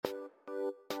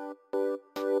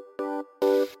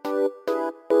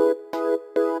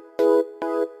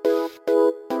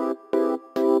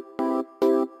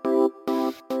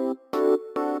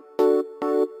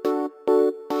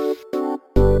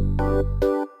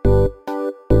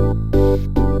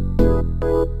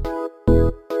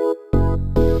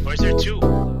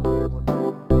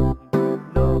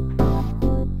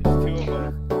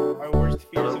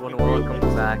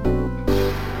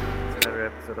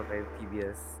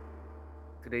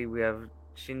Today we have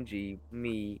Shinji,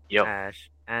 me, Yo. Ash,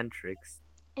 Antrix.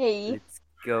 Hey. Let's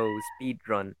go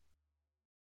speedrun.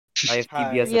 IFTBS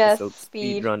Hi. Yes, episode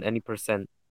speed. speedrun any percent.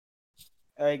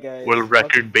 Hi guys. World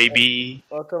record, baby.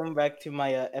 Welcome back to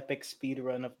my epic speed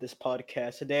run of this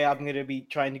podcast. Today I'm gonna be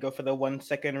trying to go for the 1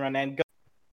 second run and go.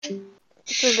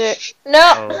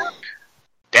 No. Oh,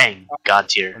 Dang, God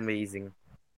tier. amazing.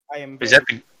 I am. Is that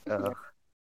the? Uh,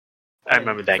 I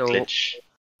remember that So- glitch.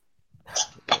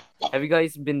 have you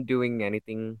guys been doing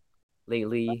anything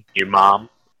lately? Your mom.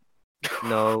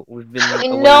 No, we've been away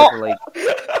No. for like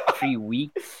 3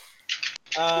 weeks.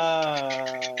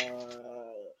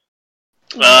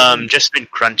 Just been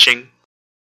crunching.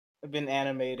 I've been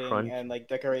animating Crunch. and like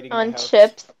decorating On my house.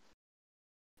 chips.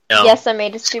 No. Yes, I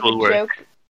made a stupid schoolwork. joke.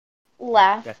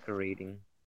 Laugh. Decorating.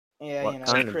 Yeah, What you know,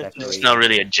 kind of Christmas. It's decorating? not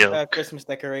really a joke. Christmas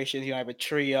decorations. You know, I have a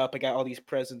tree up. I got all these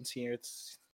presents here.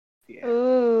 It's yeah.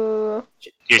 Ooh.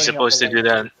 You're putting up supposed the to do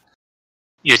lights. that.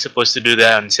 You're supposed to do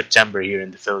that in September here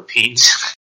in the Philippines.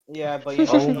 Yeah, but you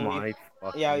know, Oh I believe- my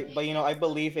fucking. yeah, but you know, I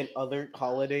believe in other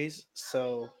holidays.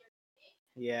 So,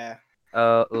 yeah.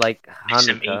 Like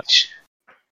Hanukkah. SMH.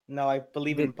 No, I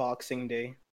believe in Boxing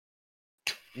Day.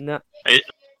 No,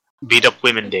 Beat up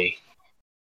Women Day.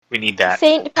 We need that.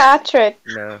 Saint Patrick.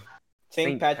 no. St.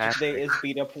 Saint Patrick's Day Patrick. is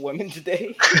beat up Women's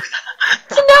Day.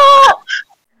 No.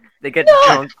 They get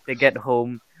drunk, they get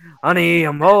home. Honey,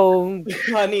 I'm home.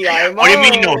 Honey, I'm What do you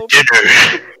mean no home.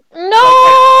 dinner?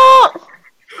 No.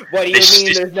 What do you This-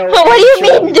 mean there's no What do you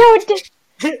intro? mean, dude?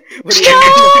 What do you No.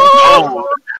 Oh,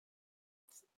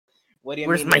 What do you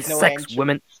Where's mean my there's no sex, intro?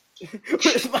 women?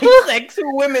 Where's my sex,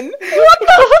 women? What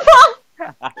the fuck?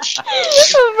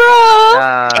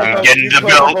 Bro. You get in the come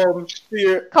belt. home to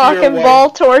your Cock and wife. ball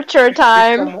torture You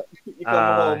time. come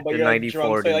home, but the you're like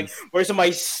drunk. So you're like, 1940s. where's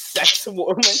my sex,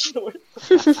 woman?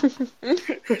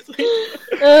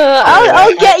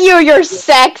 I'll get you your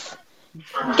sex.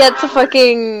 Get to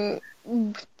fucking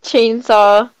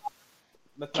chainsaw.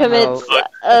 That's not Commits how-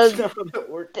 that's not how that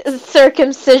works.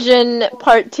 circumcision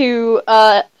part 2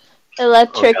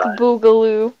 electric Oh, God.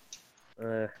 boogaloo.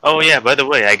 Oh yeah, by the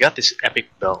way, I got this epic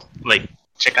belt. Like,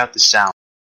 check out the sound.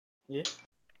 Yeah.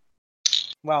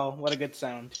 Wow, what a good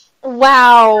sound.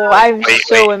 Wow, I'm Wait,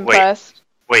 so wait, impressed.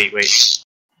 Wait.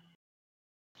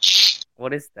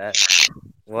 What is that?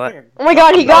 What? Oh my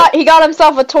god, he got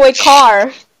himself a toy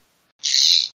car.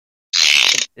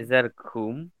 Is that a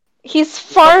coom? He's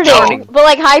farting, but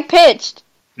like high pitched.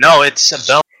 No, it's a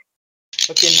belt.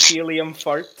 Fucking helium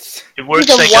farts. It works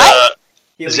He's a like what?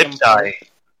 a zip tie.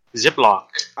 Ziplock.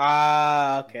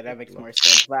 Ah, okay, that makes more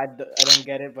sense. But I don't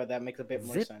get it, but that makes a bit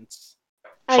more Zip- sense.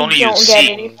 I If only you don't get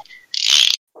see. it.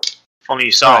 If only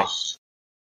you saw. Right.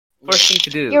 First thing to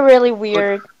do, You're really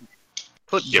weird.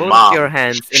 put Your both mom. your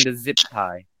hands in the zip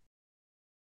tie.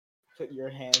 Put your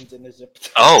hands in the zip.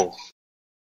 Oh,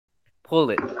 Pull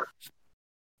it.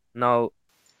 Now,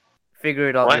 figure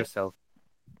it out What? yourself.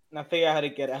 Now figure out how to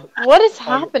get out. What is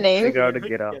happening? Figure out how to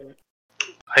get out.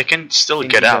 I can still Shinji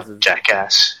get out, doesn't.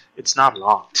 jackass. It's not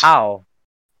locked. How?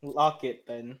 Lock it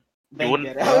then. Then You wouldn't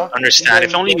get out. understand.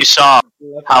 If Then only get you saw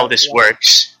left how out, this yeah.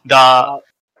 works.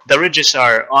 The ridges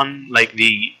are on like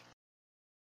the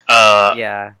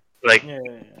Yeah, like Yeah.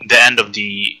 the end of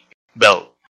the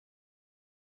belt.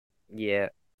 yeah.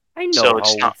 I know So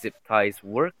it's how not- zip ties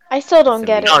work. I still don't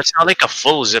get No, it. it's not like a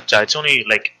full zip tie. It's only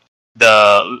like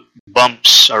the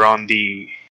bumps around the.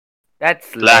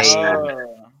 That's Last lame. time.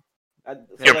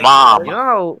 So, Your like, mom. You know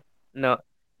how? No.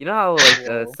 You know how like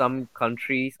Whoa. some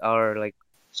countries are like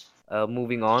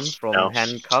moving on from No.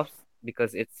 handcuffs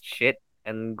because it's shit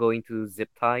and going to zip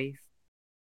ties.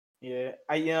 Yeah,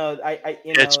 you know,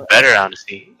 It's better,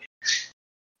 honestly.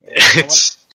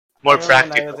 It's more When I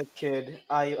practical. was a kid,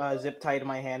 I zip tied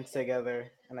my hands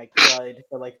together and I cried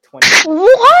for like 20 minutes.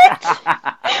 What?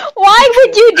 Why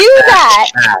would you do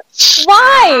that? Cats.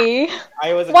 Why?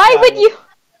 I was a Why child. would you?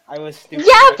 I was stupid.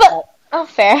 Yeah, but oh,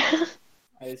 fair.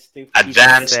 I was stupid.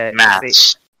 Advanced Say-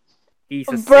 maths. He's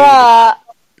a Bruh,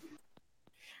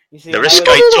 You see, The I risk was-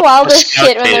 I people do the took wildest was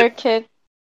shit when they're a calculated. kid.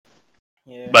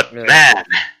 yeah. But Yeah. man,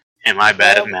 am I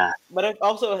bad at math? But I've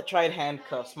also tried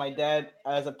handcuffs. My dad,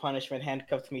 as a punishment,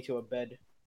 handcuffed me to a bed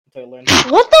until I learned.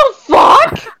 What the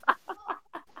fuck?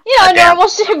 You know, Goddamn. normal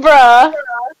shit, bruh.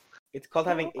 It's called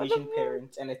having Asian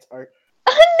parents, and it's art.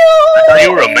 I No. thought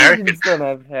you were American. Asians don't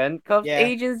have handcuffs. Yeah.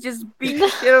 Asians just beat the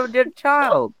shit out of their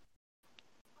child.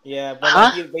 Yeah, but Huh?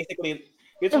 like, he basically,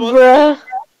 it's supposed Bruh.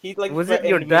 he like Was it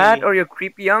your threatened dad me. or your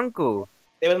creepy uncle?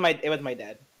 It was my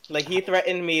dad. Like he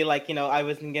threatened me, like I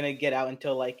wasn't gonna get out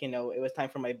until like it was time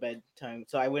for my bedtime,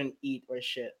 so I wouldn't eat or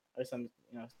shit. or some,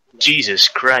 like Jesus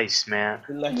Christ, man.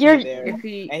 that. He left Your me there, If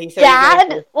he, and he said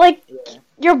dad, like yeah,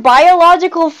 your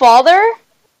biological father?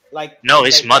 like No,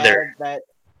 his the mother.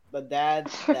 the dad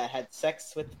that had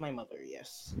sex with my mother.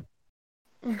 Yes,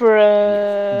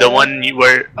 Bruh. The one you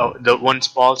were, the one's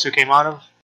balls who came out of?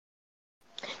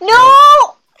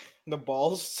 No! the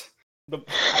balls, the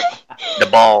The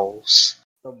balls.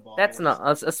 the balls. that's not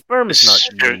a sperm is not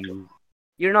Sure. you.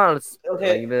 You're not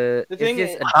Okay, like the it's thing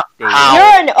just is- a How?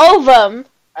 You're an ovum.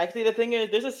 Actually, the thing is,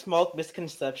 there's a small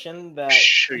misconception that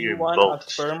Sure, you you're won a both.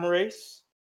 sperm race,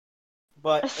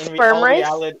 but A in sperm all race?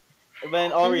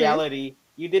 reality, Mhm.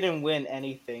 you didn't win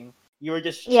anything. You were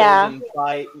just Yeah. chosen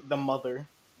by the mother,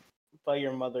 by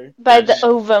your mother. By the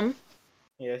ovum.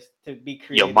 Yes, to be Your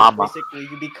created. mama. Basically,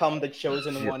 you become the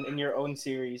chosen Yeah. one in your own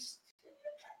series.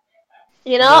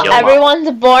 You know, Yo, everyone's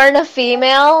born a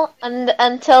female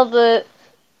until the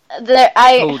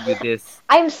I told you this.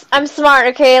 I'm smart,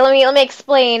 okay? Let me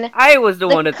explain. I was the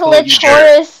one The that told you.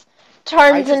 clitoris I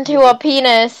turns just into knew a this.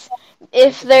 penis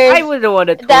if I there's was the one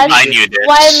that told That's I you knew this. this.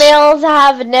 why males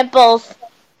have nipples.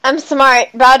 I'm smart.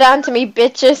 Bow down to me,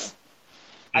 bitches.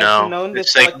 I've No, known this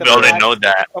it's for like like the we already past know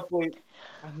that. couple.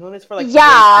 I've known this for like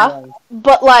Yeah. way too long.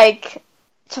 But like,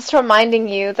 just reminding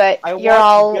you that I you're watched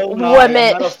all Bill Nye. I'm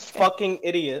women. not a fucking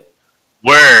idiot.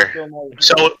 We're Bill Nye.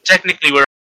 so technically we're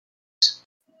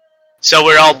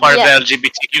all part Yeah. of the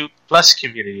LGBTQ plus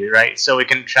community, right? So we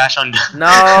can trash on.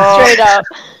 No. Straight up.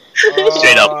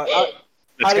 Straight up. How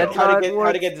Let's to, go. how to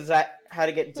That's get how it how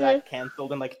to get Zacc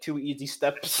canceled in like 2 easy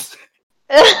steps.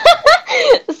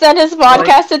 Send his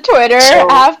podcast to Twitter. So-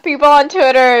 Have people on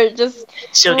Twitter just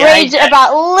So rage guys,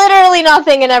 about literally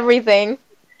nothing and everything.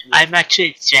 I'm actually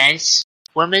a trans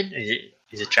woman.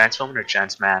 Is it trans woman or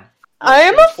trans man?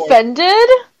 I'm transform- offended.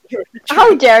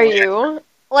 How dare you?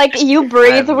 Like, you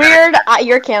breathe I'm weird,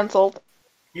 you're canceled.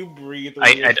 You breathe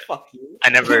I- weird. I- Fuck you. I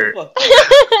never- Fuck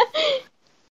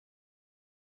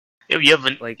Yo, you have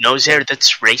a Like- nose hair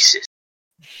that's racist.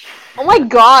 Oh my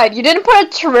god, you didn't put a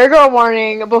trigger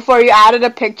warning before you added a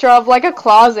picture of like a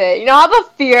closet. You know, I have a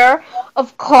fear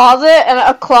of closet and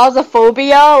a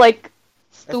claustrophobia, like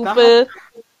stupid.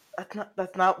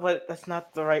 That's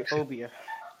not the right phobia.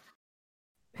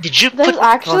 Did you There's put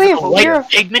actually a a white fear of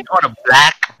pigment on a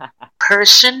black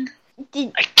person?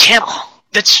 Did- I can't.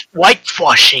 That's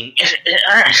whitewashing.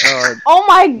 Oh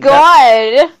my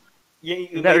god.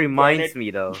 You That made reminds Garnet-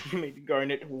 me though. You made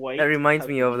Garnet white. That reminds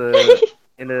me of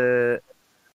in the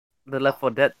Left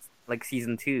 4 Dead like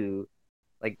season 2.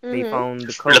 Like they Mhm. found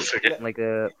the code Left 4 Dead. like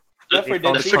a Left 4 they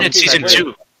found Dead the Left 4 Dead season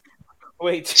confiscated- 2.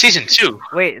 Wait. Season 2.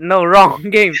 Wait, no, wrong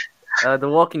game. The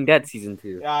Walking Dead season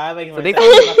 2. Yeah, I think So they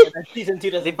season 2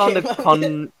 doesn't They found the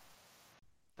count.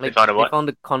 They found a what? They found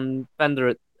the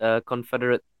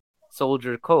Confederate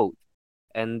soldier coat,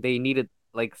 and they needed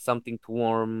like something to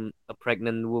warm a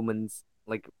pregnant woman's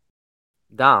like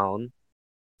down.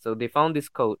 So they found this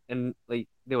coat, and like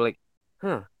they were like,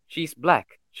 "Huh, she's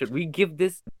black. Should we give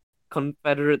this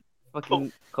Confederate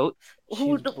fucking coat?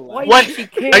 Who? She's Why black. What? does she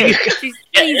care? Are you- She's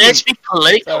Yeah, Asian." let's be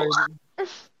political. Sorry.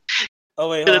 Oh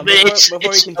wait, But hold on. Before we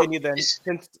it's- continue, then, it's-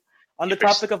 since on the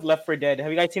First. topic of Left 4 Dead, have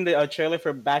you guys seen the trailer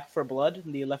for Back for Blood?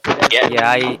 The Left 4 Dead. Yeah.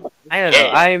 Yeah, I don't know.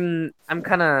 Yeah. I'm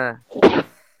kind of.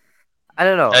 I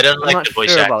don't know. I don't I'm like not the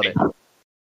voice sure about acting. it.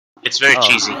 It's very Oh.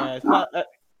 cheesy. Yeah, it's not.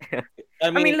 I I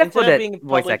mean, Left 4 instead of Dead being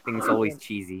voice public- acting is always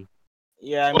cheesy.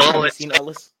 Yeah, I mean, Well, have you it's seen like-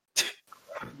 Ellis?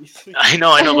 I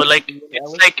know, but like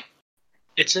Ellis?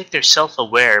 it's like they're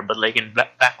self-aware, but like in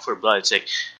Back for Blood, it's like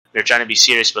they're trying to be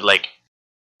serious, but like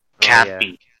can't yeah.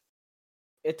 be.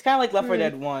 It's kind of like Left 4 Hmm.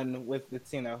 Dead 1 with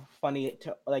its funny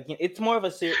like it's more of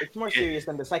a it's more serious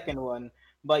than the second one,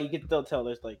 but you can still tell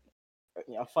there's like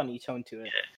a funny tone to it.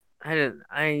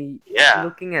 I Yeah.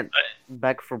 looking at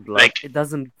Back for Blood, Like- it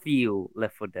doesn't feel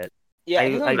Left 4 Dead. Yeah, it I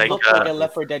doesn't like, look like a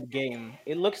Left 4 Dead game.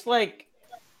 It looks like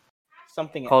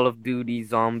something. Call of Duty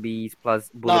zombies plus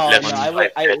No, bullets. Left no, on- I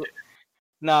would. Dead.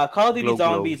 Nah, Call of Duty Glow, glow.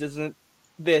 Zombies isn't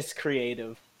this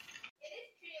creative.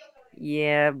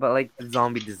 Yeah, but like the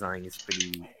zombie design is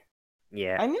pretty.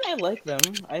 Yeah. I mean, I like them.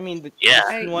 I mean,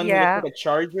 Yeah. this one Yeah. looks like a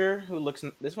charger who looks.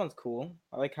 This one's cool.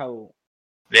 I like how.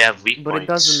 They have weak But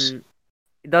points.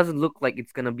 it doesn't look like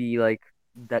it's gonna be like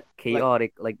that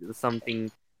chaotic, like something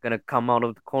gonna come out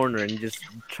of the corner and just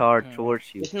charge Hmm.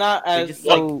 towards you. It's not They're as just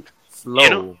like. so slow. you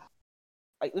know-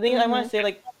 The thing I want to say,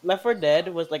 like Left 4 Dead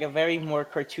was like a very more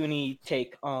cartoony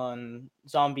take on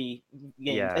zombie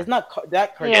games. Yeah. It's not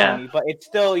that cartoony, but it's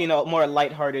still more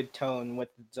lighthearted tone with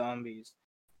zombies.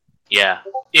 Yeah.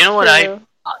 You know what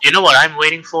I'm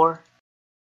waiting for?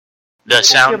 The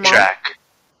your mom? soundtrack.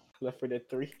 Left 4 Dead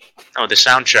 3. Oh, the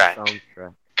soundtrack.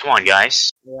 Soundtrack. Come on,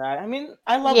 guys. Yeah, I mean,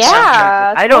 I love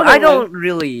Yeah. soundtrack. I don't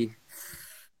really.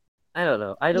 I don't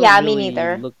know. I don't Yeah, me really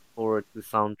neither. look forward to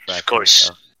soundtracks. Of course.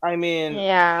 and stuff. I mean,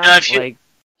 Yeah. If you, Like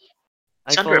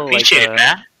I it's follow like underappreciated,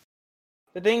 man.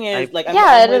 the thing is, like,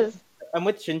 Yeah, it is. I'm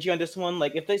with Shinji on this one.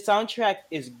 Like, if the soundtrack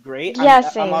is great, Yeah, I'm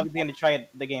same. obviously gonna try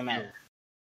the game out.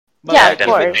 Yeah, like, of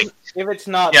definitely. course. If it's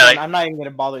not, Yeah, then like- I'm not even gonna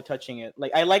bother touching it.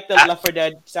 Like, I like the Ah. Left 4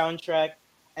 Dead soundtrack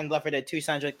and Left 4 Dead 2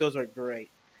 soundtrack. Those are great.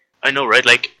 I know, right?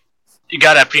 Like, you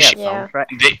gotta appreciate. Yeah.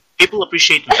 soundtrack. People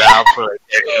appreciate Valve for like,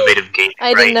 their innovative games, I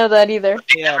right? didn't know that either.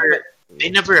 Yeah, They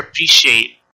never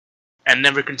appreciate and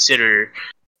never consider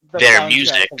the their soundtrack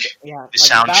music, yeah, the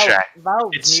soundtrack.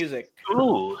 Valve's It's- music.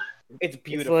 Ooh, It's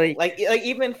beautiful. like- Like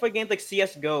even for games like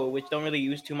CS:GO, which don't really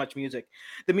use too much music,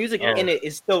 the music Yeah. in it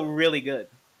is still really good.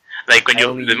 like when I you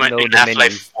only when know in the Half-Life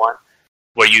menus. 1,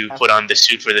 where you put on the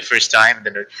suit for the first time, and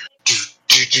then they're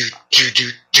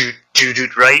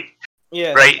right?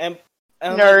 Yeah, Right. And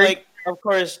Nerd. like, of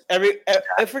course,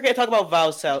 I forget to talk about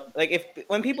Valve sound. Like,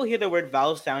 when people hear the word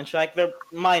Valve soundtrack, their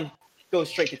mind goes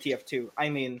straight to TF2. I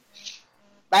mean,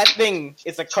 that thing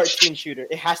is a cartoon shooter.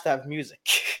 It has to have music.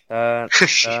 I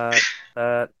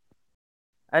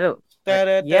don't.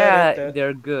 Da-da-da-da-da. Yeah,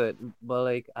 they're good, but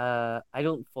like I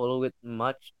don't follow it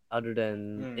much other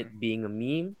than it being a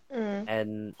meme. Mm.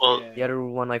 And Well, the other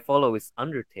one I follow is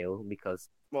Undertale because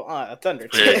Well, Thunder.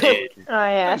 dude, Oh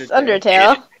yes,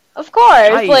 Undertale. Undertale. Of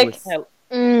course, I like was-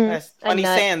 That's a Funny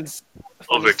nut. Sands.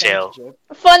 Overtale. joke.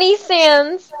 Funny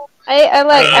Sands. I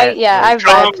like. I vibe.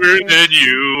 stronger than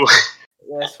you.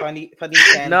 Yes, funny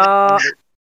Sands. No,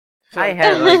 I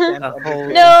had Funny like Sands a whole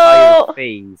Undertale. No. entire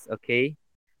phase. Okay,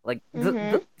 like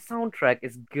the soundtrack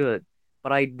is good,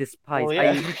 but I despise. Well,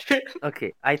 yeah.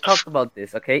 Okay, I talked about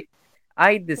this. Okay,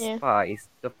 I despise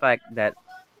the fact that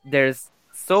there's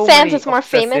so Sans many is more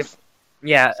obsessive- famous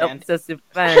Yeah, Sans. obsessive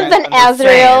fans than Sans.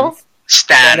 Azrael. than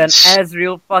Stands.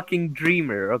 Azrael fucking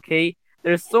Dreamer. Okay,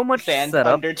 there's so much Sands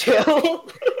setup. Undertale.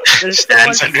 There's so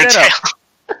much Stands setup Undertale.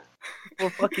 for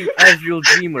fucking Azrael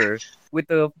Dreamer with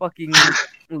the fucking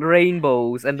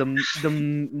rainbows and the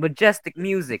majestic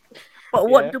music. But Yeah.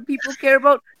 what do people care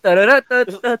about?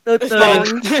 Da-da-da-da-da-da-da.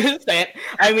 Sand.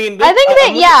 I mean, I think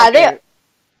that- yeah, they-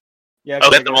 Yeah. I'll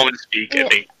okay, let the go moment speak. I Yeah.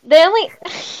 think. They only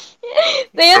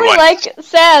they For only what? like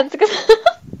Sans because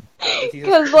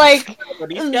like ahead. But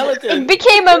these it skeletons.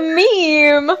 became a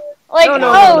meme. Like,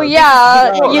 No,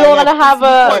 yeah, no, you no, wanna have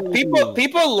a But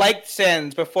people liked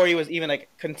Sans before he was even like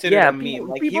considered Yeah, a meme.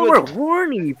 Like people he were was.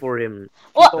 horny for him.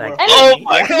 well, people were I mean, Oh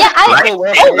my yeah, I People were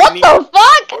oh, what horny. the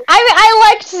fuck? I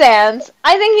liked Sans.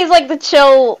 I think he's like the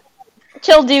chill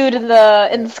dude in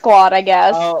the squad, I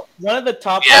guess. One of the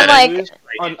top Yeah, like- reviews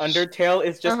on Undertale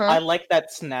is just Uh-huh. I like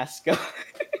that Snaska.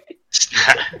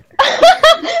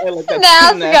 I like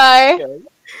that Nas guy.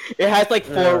 It has like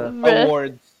 4 Bruh.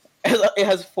 awards. It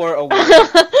has 4 awards.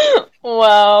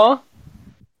 Wow,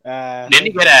 Didn't he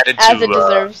get added to? as it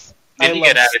deserves. Didn't he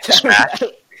get added to Smash?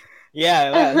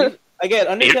 Yeah. Again,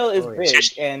 Undertale is Oh, yeah. big,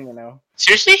 Seriously? and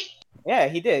Seriously? yeah,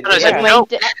 he did. I was Like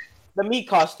like, Yeah. no. The meat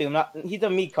costume, he's a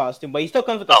meat costume, but he still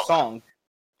comes with a Oh. song,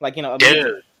 like a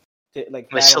Dude, like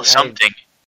it was still battle. something.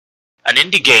 An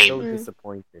indie So game. Mm.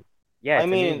 disappointed. Yeah, I it's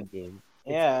mean, an indie game.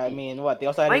 Yeah, I mean, what they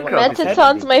also had Minecraft is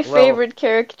Metaton's my Well- favorite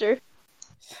character.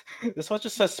 This one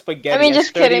just says spaghetti. I mean, has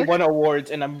just kidding. 31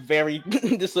 awards, and I'm very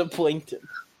disappointed.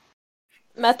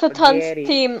 Metaton's Spaghetti.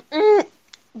 team,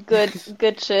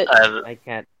 good shit. I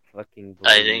can't fucking.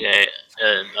 I believe think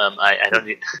I don't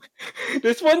need.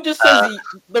 This one just says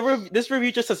this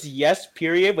review just says yes,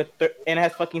 period, and it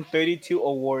has fucking 32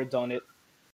 awards on it.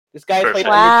 This guy played Perfect.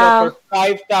 Wow. Undertale for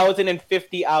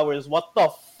 5,050 hours. What the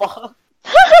fuck?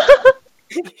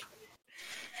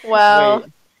 Wow.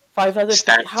 Wait, 5,050.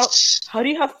 Stands. How do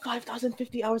you have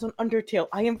 5,050 hours on Undertale?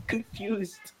 I am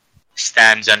confused.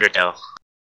 Stands Undertale.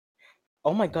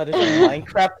 Oh my god, there's a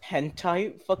Minecraft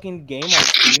hentai fucking game on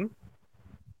Steam?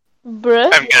 Bruh.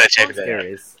 I'm gonna check that there out.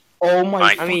 is. Oh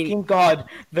my I fucking mean- god,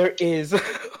 there is.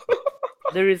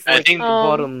 There is I like think- the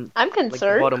bottom, I'm like the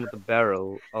concerned. bottom of the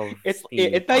barrel of. It's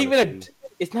Steam, it's not even honestly.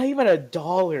 it's not even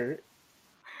 $1.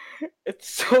 It's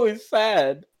so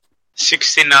sad.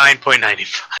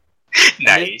 69.95.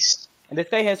 Nice. And this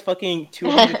guy has fucking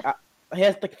 200. He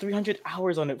has like 300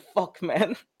 hours on it. Fuck,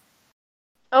 man.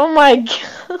 Oh my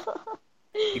god.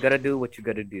 You gotta do what you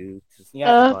gotta do. Just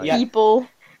Yeah, survive. yeah. People.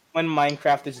 When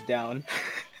Minecraft is down.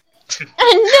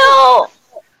 No.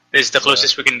 This is the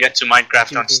closest we can get to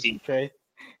Minecraft on Steam. Okay.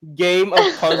 Game of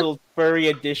Puzzles Furry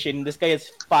Edition. This guy has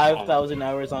 5,000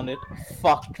 hours on it.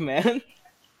 Fuck, man.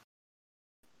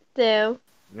 Damn.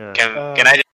 Yeah. Can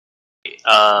I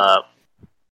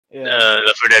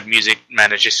Left 4 Dead music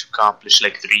manages to accomplish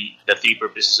like the three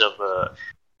purposes of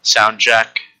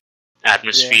soundtrack,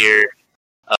 atmosphere.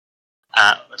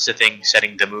 What's the thing?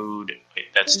 Setting the mood. Wait,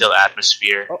 that's still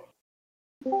atmosphere.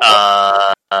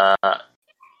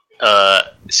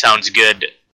 Sounds good.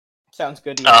 Sounds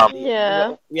good.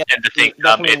 Yeah. And the thing,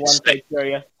 definitely it's one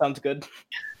criteria. Sounds good.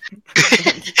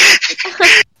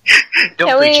 Don't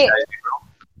Can we- patronize me, bro.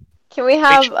 Can we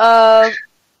have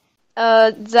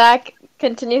Zacc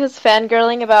continue his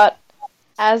fangirling about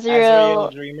Azrael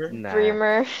Azrael Dreamer. Nah,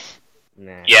 Dreamer?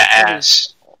 nah. Yeah,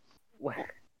 ass. What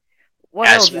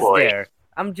Ass else boy. is there?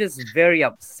 I'm just very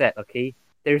upset. Okay,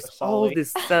 there's all Rosali.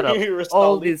 this setup,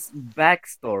 all this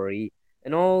backstory,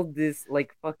 and all this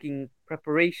like fucking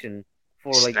preparation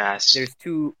for like. Smash. There's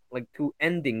two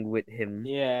ending with him.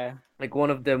 Yeah. Like one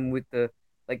of them with the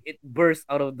like it bursts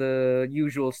out of the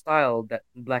usual style that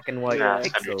black and white Yeah.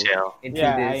 pixel Undertale. into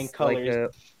Yeah, in this like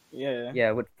colors. Yeah.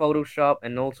 yeah with Photoshop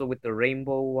and also with the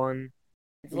rainbow one.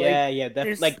 It's Yeah, yeah.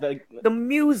 there's That's like the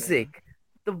music,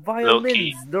 the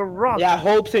violins, the rock. yeah,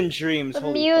 hopes and dreams. The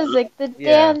holy music, the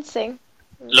Yeah. dancing.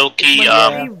 Low-key,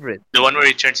 My favorite. the one where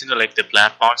he turns into like the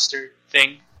plant monster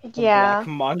thing. fuck. Yeah. Black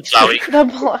monster. Flowey. The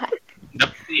black.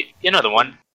 You know the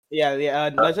one. Yeah, yeah.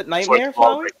 Was it Nightmare Fourth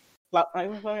wall Flower?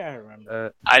 Nightmare Flower? I don't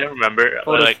remember. I don't remember, but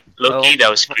Photo- like low-key, that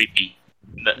was creepy.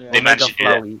 They Omega managed to do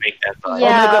that, Flowey. make that vibe.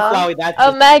 Yeah. Omega Flower. That's his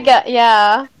Omega,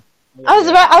 yeah. name. I was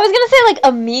gonna say like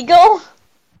Amigo.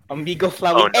 Amigo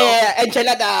Flower. Oh, no.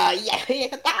 Enchilada.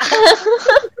 Yeah.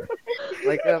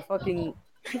 Like a fucking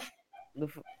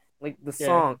like the Yeah.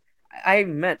 song. I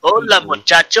met Hola people.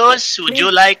 muchachos, would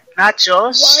you like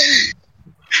nachos?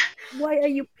 Why are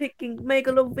you picking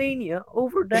Megalovania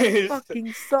over that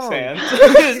fucking song? Sans.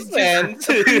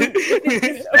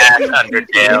 That's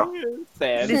Undertale.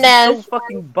 This is so Nas.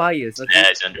 fucking biased. Okay?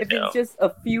 That's If Undertale. it's just a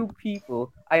few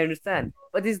people, I understand.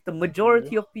 But it's the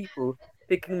majority of people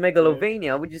picking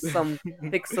Megalovania, which is some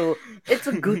pixel. It's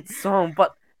a good song,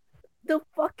 but the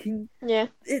fucking Yeah.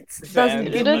 it Sans.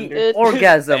 doesn't give me It-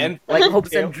 orgasm Sans. like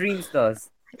Hopes and Undertale. Dreams does.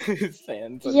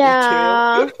 Sans.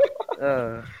 Yeah.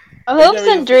 Uh, Hopes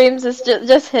and Dreams is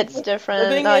just hits The different.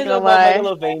 thing Not is gonna about lie.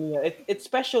 Megalovania, it's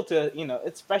special to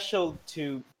it's special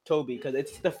to Toby because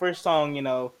it's the first song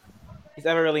he's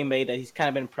ever really made that he's kind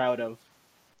of been proud of.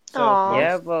 So Aw.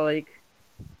 yeah, but like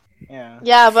yeah.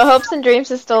 Yeah, but Hopes and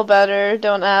Dreams is still better.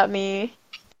 Don't at me.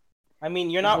 I mean,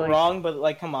 you're not Like- wrong, but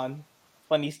like, come on,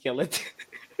 funny skeleton.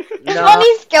 It's No.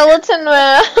 funny skeleton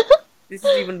man. this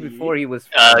is even before he was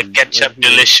funny, Ketchup like, he was-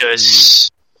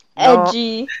 delicious. No.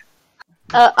 Edgy.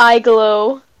 Eye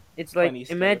glow. It's like Funny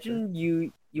imagine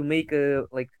you make a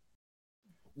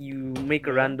Yeah.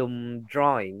 random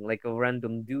drawing, like a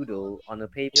random doodle on a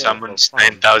paper. Summons for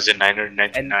fun.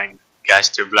 9,999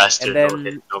 Gaster Blaster, And then-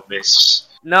 no hit, no miss.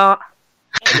 No.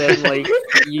 And then like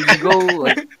you go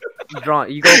like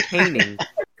you go painting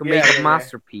to make Yeah, a yeah.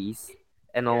 masterpiece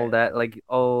and all that, like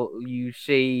you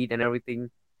shade and everything.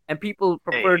 And people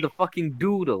prefer Hey. the fucking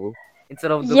doodle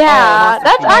instead of the Yeah,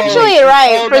 that's masterpiece. actually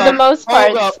right Hold for the up, most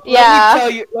hold parts. up.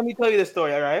 Yeah. Let me tell you the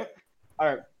story. All right.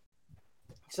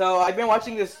 So I've been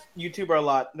watching this YouTuber a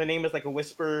lot. The name is like a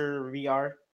Whisper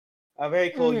VR, a very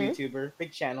cool Mhm. YouTuber,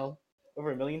 big channel, over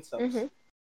 1 million subs. Mhm.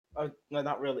 No,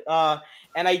 not really.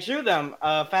 And I drew them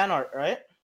fan art, right?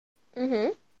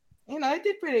 Mhm. It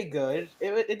did pretty good.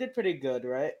 It did pretty good,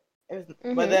 right? But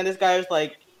Mhm. then this guy was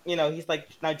like, he's like,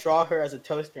 now draw her as a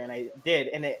toaster, and I did,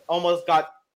 and it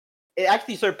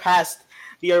actually surpassed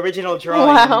the original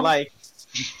drawing Wow. in life.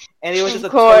 And it was just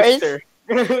Of a course. toaster.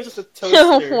 It was just a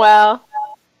toaster. Wow.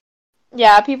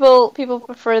 Yeah, people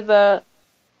prefer the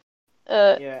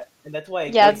Yeah, and that's why I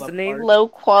Yeah, gave What's up the name? art. low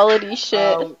quality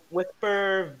shit.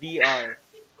 Whisper VR.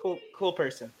 Cool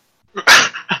person.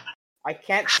 I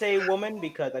can't say woman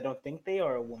because I don't think they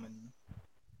are a woman.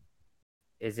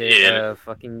 Is it Yeah. a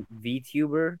fucking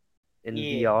VTuber in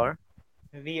Yeah. VR?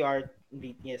 VR,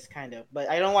 yes, kind of. But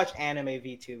I don't watch anime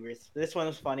VTubers. This one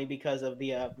was funny because of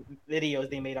the videos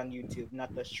they made on YouTube,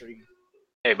 not the stream.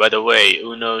 Hey, by the way,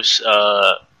 Uno's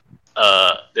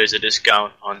there's a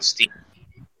discount on Steam.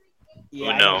 Yeah,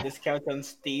 I Uno. have discounts on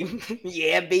Steam.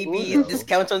 Yeah, baby, Uno.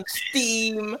 discounts on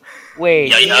Steam.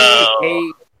 Wait, Yo, you yo. need to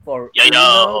pay for Yo, Uno?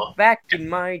 yo. Back in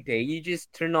my day, you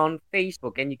just turn on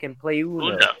Facebook and you can play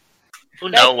Uno.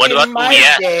 Uno, Back what in about my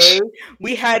Uno? day,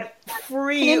 we had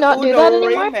free Can you not do Uno that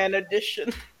anymore? Rayman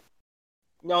edition.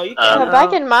 No, you Uh, can't. Yeah,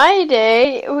 back in my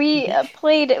day, we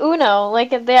played Uno,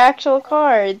 like the actual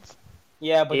cards.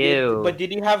 Yeah, but Ew.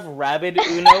 did you have Rabid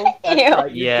Uno? That's Ew.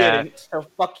 right, you Yeah. didn't. So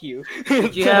fuck you.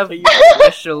 Did you have did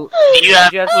special? Do you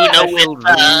have Did you have Uno special with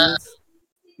rules?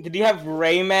 you have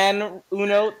Rayman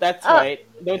Uno? That's Uh,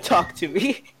 right. Don't talk to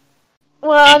me.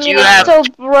 Well, I Did mean, you it have? still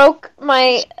broke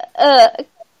my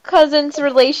cousin's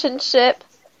relationship.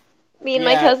 Me and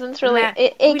my Yeah. cousin's Nah,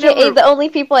 we aka never. the only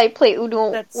people I play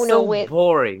That's Uno so with,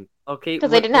 boring. Okay,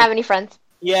 because I didn't have any friends.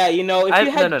 Yeah, you know, if I you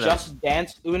no had no no Just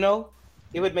Dance Uno,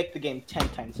 it would make the game 10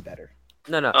 times better.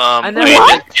 no. I I never mean,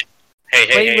 What? like hey,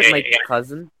 hey, playing hey, with hey, my hey.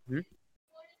 cousin.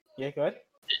 Yeah, go ahead.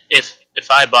 If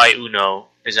I buy Uno,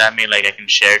 does that mean like I can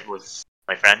share it with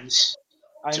my friends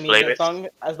I to mean, play as with?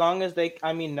 long as they,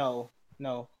 I mean, no,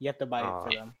 you have to buy it for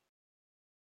Aw, them.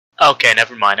 Okay,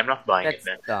 never mind. I'm not buying it that's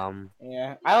then. dumb.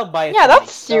 Yeah, I'll buy it Yeah, for that's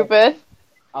myself. stupid.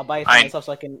 I'll buy it for I myself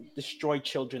so I can destroy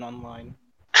children online.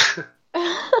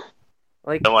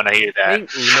 Like don't want to hear that. playing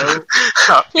Uno.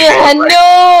 Yeah, People, like,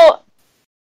 no.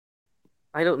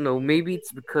 I don't know. Maybe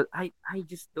it's because I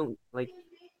just don't like.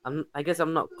 I guess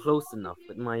I'm not close enough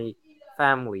with my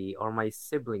family or my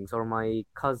siblings or my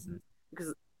cousins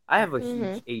because I have a Hmm.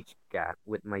 huge age gap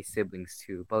with my siblings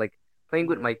too. But like playing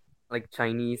with my like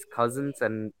Chinese cousins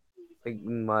and like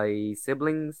my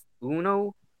siblings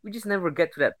Uno, we just never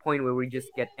get to that point where we just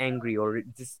get angry or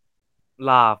just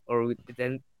laugh or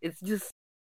then it's just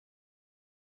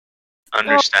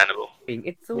understandable.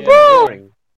 it's so Yeah. Bro,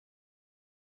 boring.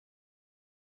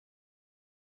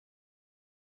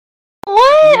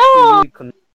 what? You need to Oh.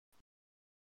 really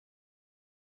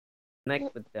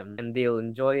connect with them and they'll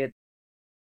enjoy it.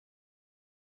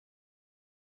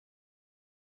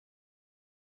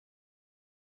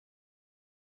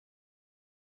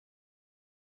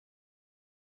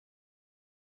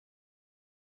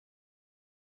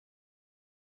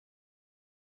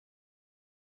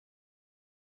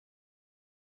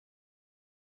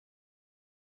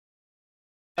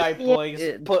 Alright, Yeah. boys,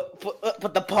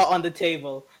 put the pot on the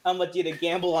table. How much you to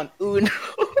gamble on Uno?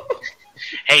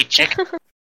 Hey, check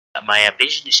out my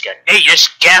business card. Hey, you're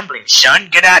gambling, son.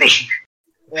 Get out of here.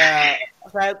 Yeah,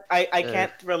 I Uh,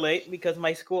 can't relate because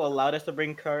my school allowed us to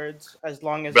bring cards as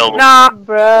long as we Bro, were nah,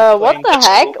 Bruh, what playing the that's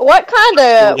heck? cool.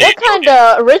 school. What kind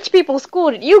of rich people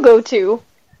school did you go to?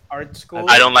 art I I school.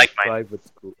 went don't to like mine. private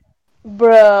school.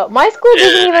 Bruh, my school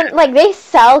doesn't Uh, even, like, they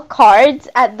sell cards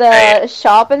at hey, the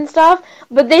shop and stuff,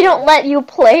 but they don't let you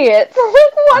play it. So,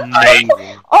 like, what I the?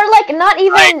 Amazing. Or, like, not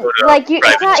I even, go to like,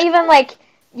 it's private not school. even, like,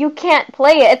 you can't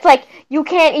play it. It's like, you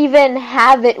can't even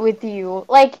have it with you.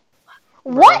 Like,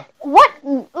 Bruh. what,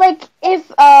 like, if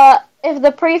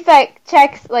the prefect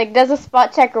checks, like, does a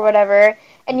spot check or whatever,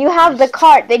 and you have the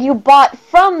card that you bought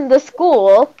from the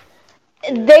school,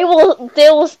 they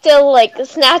will still like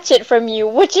snatch it from you,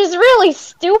 which is really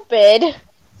stupid.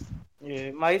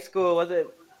 Yeah, my school was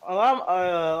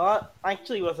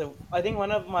actually was a. I think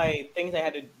one of my things I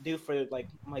had to do for like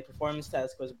my performance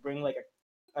test was bring like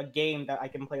a game that I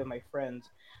can play with my friends.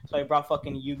 So I brought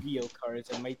fucking Yu-Gi-Oh cards,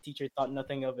 and my teacher thought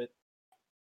nothing of it.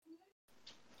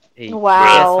 Hey, Bruh.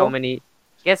 Wow.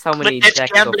 guess how But many that's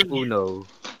decks of gambling. Uno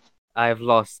I've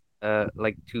lost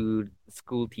like to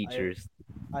school I teachers.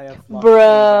 I have lost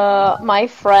plenty of them. Bruh, my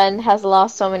friend has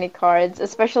lost so many cards,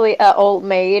 especially old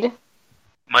maid.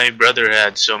 My brother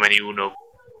had so many Uno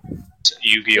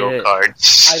Yu-Gi-Oh Uh,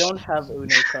 cards. I don't have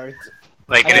Uno cards.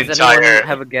 Like I an does have anyone entire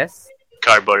have a guess?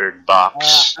 cardboard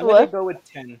box. I'm gonna What? go with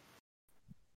 10.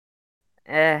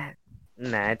 Eh,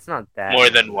 nah, it's not that More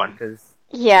than many one. because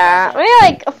Not Yeah, that maybe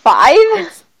many. like 5.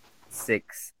 it's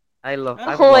 6. I've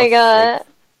Oh my lost 6 god.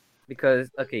 because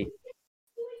okay,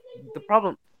 the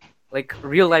problem like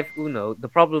real life Uno, the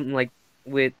problem like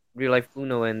with real life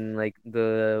Uno and like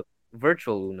the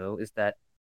virtual Uno is that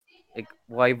like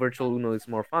why virtual Uno is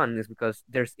more fun is because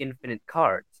there's infinite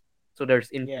cards. So there's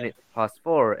Yeah, infinite plus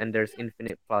 4 and there's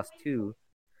infinite plus 2.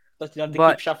 but you have to keep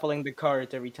But shuffling the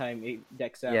cards every time it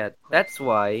decks out. yeah, that's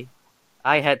why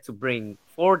I had to bring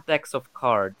 4 decks of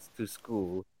cards to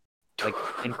school like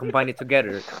and combine it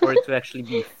together for it to actually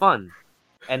be fun.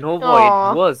 And oh boy, it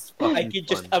Aw. was I fucking could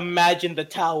just fun. imagine the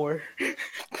tower.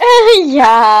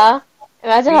 Yeah.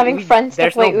 Imagine having We friends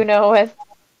to play Uno with.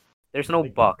 there's no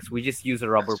box. We just use a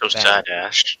rubber So band. sad,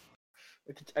 Ash.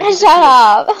 I could just Shut see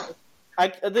up.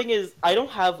 the thing is, I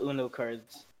don't have Uno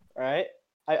cards, right?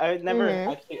 I never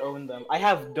Mhm. actually own them. I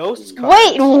have those cards.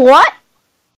 Wait, what?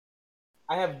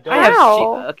 I have I those. have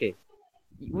How? okay.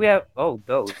 We have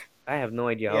those. I have no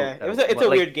idea how Yeah, that it's but a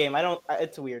like weird game. I don't.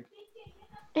 It's weird.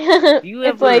 do you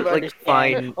It's You ever like never like understand.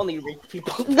 find Only rich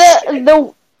people.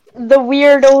 the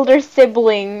weird older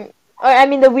sibling. Or, I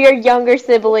mean, the weird younger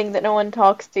sibling that no one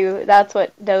talks to. That's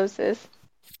what Dose is.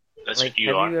 That's like what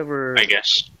you have are, you ever I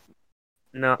guess.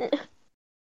 no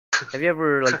have you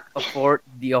ever like afford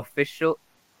the official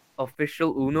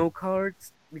Uno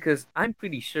cards? Because I'm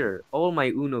pretty sure all my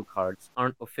Uno cards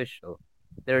aren't official.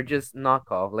 They're just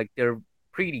knockoff. Like they're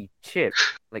pretty cheap,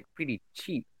 like pretty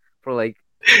cheap. for like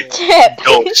Chip.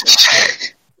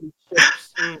 Ghosts.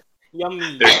 Chips.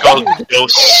 Yummy. They're called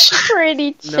ghosts.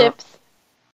 Pretty No. chips.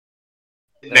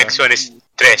 Next one is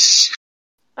tres.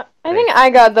 I think I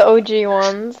got the OG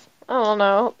ones. I don't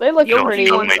know. They look the OG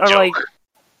pretty. ones my are joke. like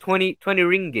 20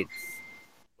 ringgits,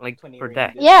 like 20 per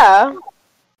deck. ringgit. Yeah.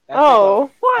 That's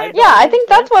Oh. What? Yeah, I think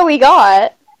that's what we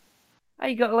got.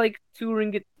 I got like 2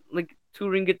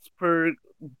 ringgits per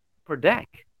deck.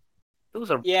 Those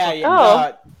are Yeah, fucking-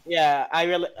 yeah, Oh. yeah. I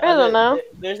really. I don't know.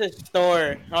 There's a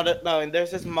store. No,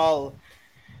 there's this mall.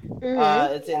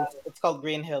 Mhm. It's called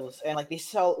Green Hills, and like they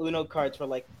sell Uno cards for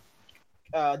like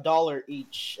 $1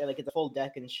 each, and like it's a full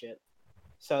deck and shit.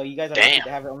 So you guys are lucky Damn. to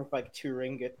have it only for like 2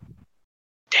 ringgit.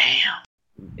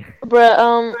 Damn.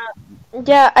 Bruh,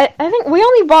 yeah, I think we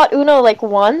only bought Uno like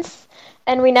once,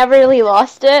 and we never really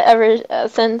lost it ever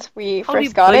since we How do you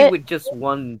first got play it. with just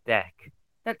one deck?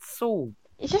 That's so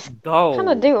You just dull. kind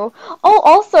of do. Oh,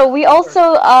 also, we also,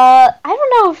 I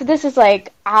don't know if this is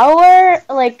like our,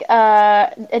 like,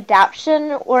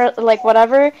 adaptation or like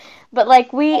whatever, but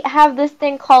like we have this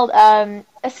thing called, a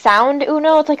sound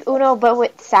Uno. It's like Uno, but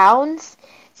with sounds.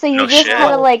 So you No just shit.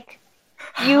 kind of like,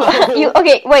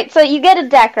 okay, wait, so you get a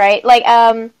deck, right? Like,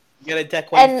 You get a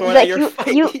deck when and thrown like at your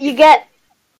face. you get,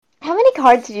 how many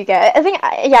cards did you get? I think,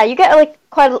 yeah, you get like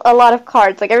quite a lot of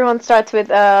cards. Like everyone starts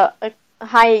with a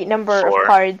high number 4. of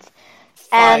cards. 5,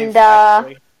 And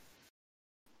actually.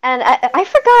 and I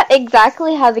forgot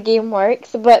exactly how the game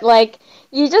works, but like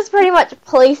you just pretty much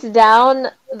place down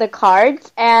the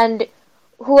cards, and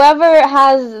whoever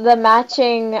has the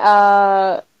matching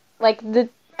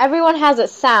everyone has a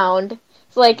sound.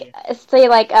 So like say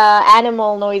like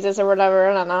animal noises or whatever,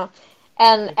 I don't know.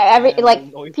 And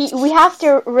we have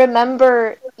to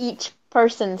remember each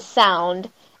person's sound,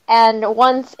 and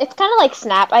once it's kind of like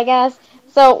Snap, I guess.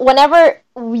 So whenever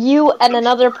you and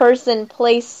another person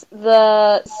place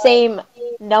the same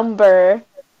number,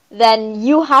 then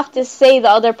you have to say the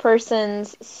other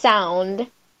person's sound,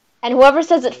 and whoever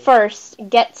says it first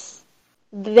gets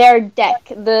their deck,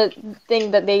 the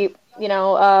thing that they,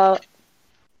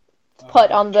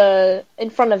 put on in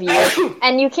front of you.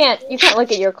 And you can't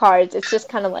look at your cards. It's just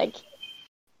kind of like,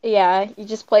 yeah, you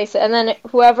just place it, and then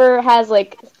whoever has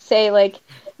like, say like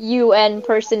you and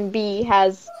person B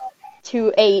has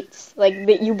 2 8s, like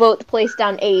you both place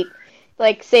down 8.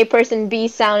 Like say person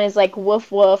B's sound is like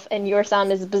woof woof and your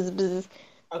sound is bzz bzz.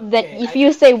 Okay, Then if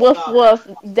you say woof woof,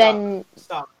 then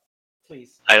stop,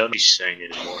 please. I don't be saying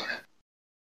it anymore.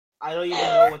 I don't even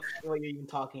know what you're even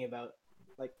talking about.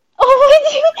 Like, but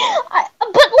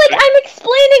like I'm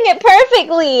explaining it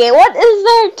perfectly. What is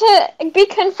there to be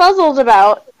confuzzled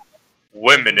about,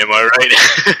 Women, am I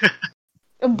right?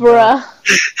 bruh?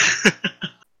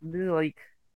 They're like,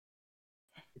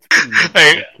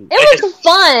 I- It was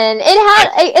fun.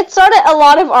 It started a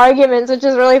lot of arguments, which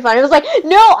is really fun. It was like,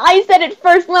 no, I said it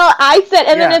first. No, I said,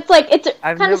 and then Yeah. it's like it's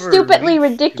I've kind of never stupidly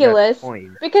reached to that ridiculous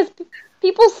point. because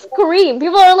people scream.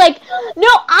 People are like, no,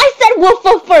 I said woof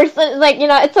woof first. And like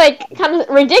it's like kind of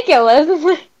ridiculous.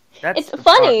 That's It's the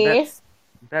part- funny.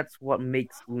 that's what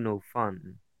makes Uno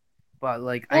fun. But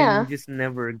like Yeah. I just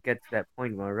never get to that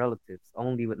point with my relatives.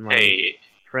 Only with my Hey,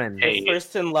 friends. hey. this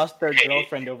person lost their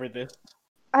girlfriend over this.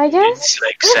 I guess. it's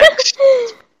like sex.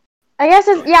 I guess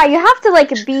it's, yeah. You have to like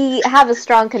have a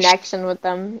strong connection with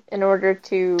them in order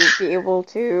to be able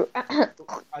to.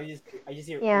 I just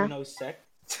hear Yeah. Uno sex.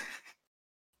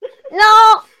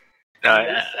 No. No,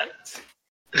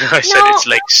 I said No. it's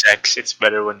like sex. It's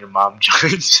better when your mom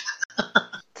joins.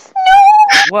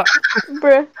 What?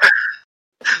 Bruh.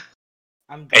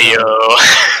 I'm Hey yo.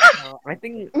 I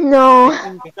think No.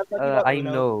 I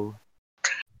know.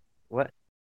 What?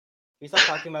 We stop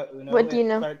talking about Uno. What do you and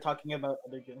know? Start talking about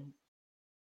other games,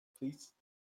 please.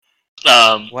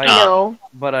 Why? No.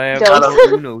 But I have Don't.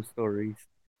 more Uno stories.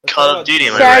 Let's Call talk of about Duty,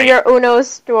 am I Share right? your Uno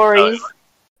stories.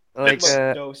 Like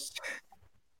Dose.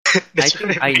 That's think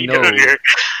what I made know. earlier.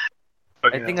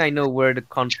 I think I know where the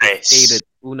confiscated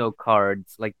Uno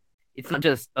cards. Like it's not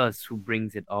just us who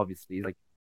brings it. Obviously, like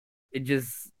it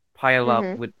just pile up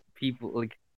Mhm. with people.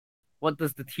 Like, what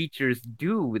does the teachers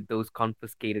do with those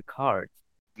confiscated cards?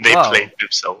 They Wow. played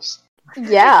themselves.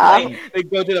 Yeah. They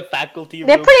go to the faculty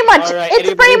They're room. pretty much. Alright,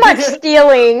 It's pretty anybody- much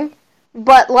stealing,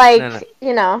 but like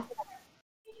No.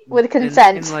 with In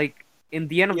consent. like in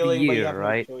the end of the Stealing, but you year, have no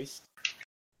right? choice.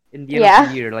 In the end Yeah. of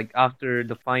the year, like after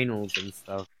the finals and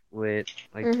stuff. With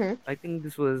like, Mhm. I think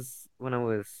this was when I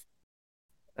was,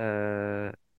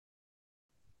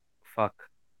 fuck.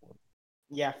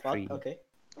 Yeah, fuck. 3. Okay.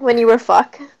 When you were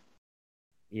fuck.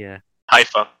 Yeah, High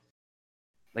fuck.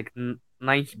 like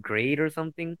ninth grade or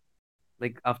something.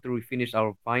 like after we finish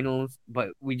our finals, but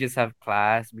we just have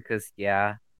class because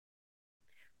yeah.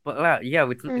 But yeah,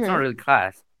 it's not really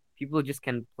class. People just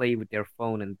can play with their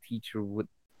phone, and teacher would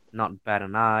not bat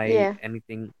an eye, Yeah.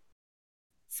 anything.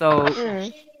 So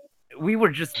Mm. we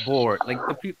were just bored. Like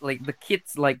the people, like the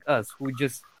kids like us who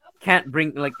just can't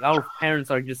bring. Like our parents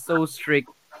are just so strict.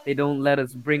 They don't let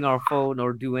us bring our phone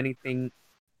or do anything.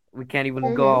 We can't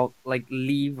even go out, like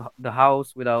leave the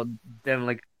house without them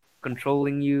like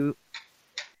controlling you.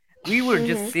 We were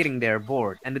just sitting there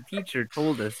bored, and the teacher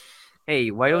told us,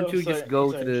 "Hey, why don't Oh, you just sorry. go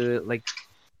to Sorry.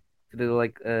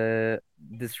 the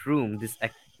this room,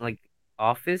 like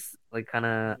office, like kind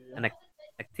of an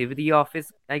activity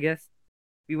office, I guess."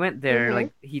 We went there.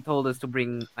 Like he told us to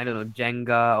bring, I don't know,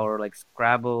 Jenga or like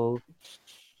Scrabble,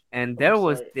 and I'm there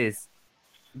was sorry.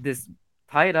 this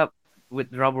tied up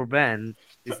with rubber band,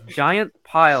 this giant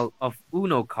pile of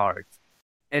Uno cards,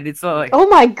 and it's like Oh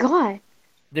my god.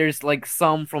 there's like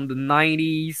some from the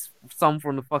 90s, some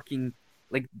from the fucking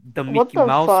like the What Mickey the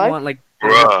Mouse fuck? one, like the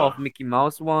Bruh. rip-off Mickey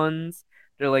Mouse ones.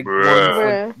 They're like ones Bruh.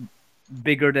 like Bruh.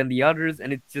 bigger than the others,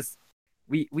 and it's just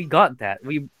we got that.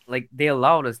 We like they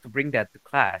allowed us to bring that to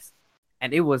class,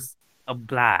 and it was a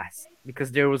blast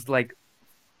because there was like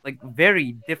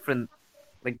very different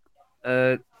like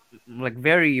uh like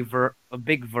a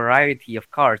big variety of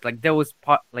cards. Like there was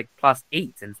like plus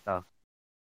eights and stuff,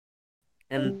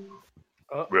 and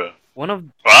Bruh. one of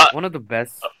What? one of the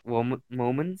best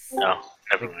moments, No,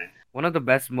 never like mind. one of the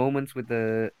best moments with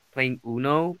the playing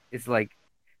Uno is like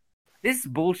this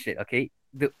bullshit. Okay,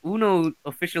 the Uno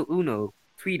official Uno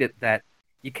tweeted that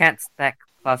you can't stack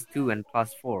 +2 and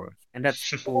 +4, and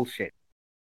that's bullshit.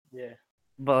 Yeah.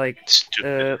 But like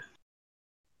Stupid.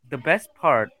 the best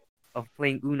part of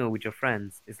playing Uno with your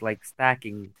friends is like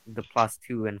stacking the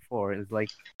 +2 and 4. It's like,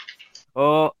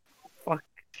 oh fuck,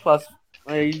 plus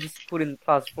you just put in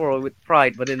 +4 with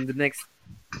pride, but then the next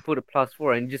you put a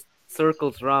 +4 and it just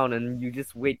circles around and you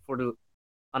just wait for the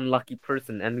unlucky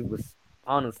person. And it was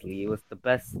honestly, it was the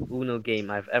best Uno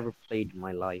game I've ever played in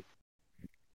my life.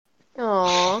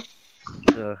 Aww.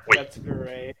 Ugh. Wait. That's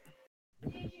great.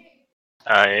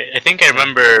 I think I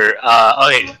remember.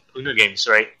 Okay, Uno games,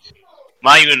 right?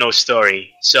 My Uno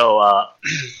story. So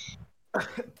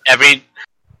every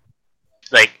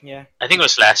Yeah. I think it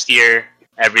was last year.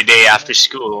 Every day after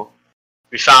school,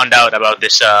 we found out about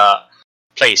this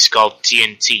place called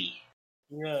TNT.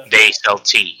 Yeah. They sell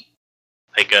tea,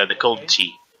 like the cold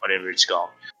tea, whatever it's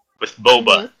called, with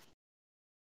boba.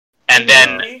 And then,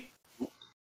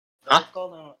 huh?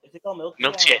 Is it called milk tea?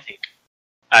 Milk tea, I think.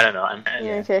 I don't know.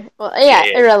 Yeah, okay. Well, yeah,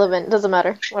 Yeah. irrelevant. Doesn't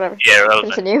matter. Whatever. Yeah,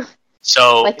 relevant. Continue.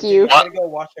 So Like you. Gotta go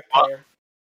wash your hair.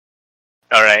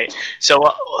 all right. So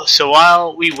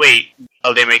while we wait,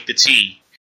 while they make the tea,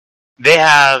 they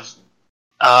have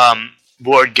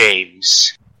board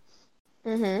games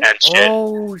Mm-hmm. and shit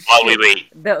Oh while we shit!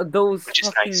 wait, Those which is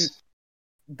fucking nice.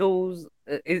 those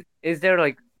is there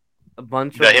like a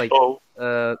bunch The of like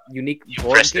hippo. unique You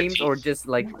board press the games T. or just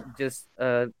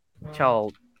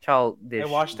childish I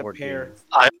watched the board pair. games?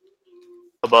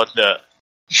 About the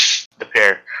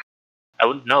pair. I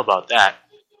wouldn't know about that.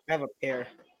 I have a pair.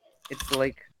 It's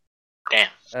like Damn.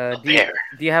 A do you pair.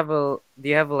 do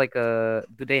you have like a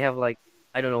do they have like,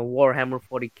 I don't know, Warhammer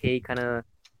 40K kind of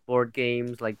board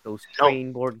games, like those No.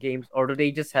 train board games, or do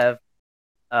they just have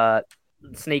uh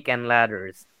Snake and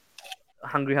Ladders,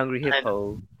 Hungry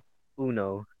Hippo,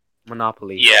 Uno,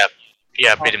 Monopoly?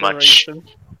 Yeah, pretty much. Operation.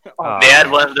 They had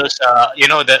one of those. You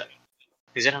know the.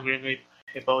 Is it Hungry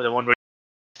Hippo? The one where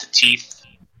the teeth,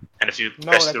 and if you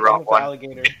No, press that's the wrong one,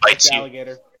 alligator. it bites That's you.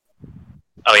 alligator.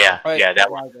 Oh yeah, Right, yeah, that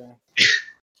one. alligator.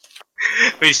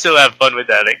 We still have fun with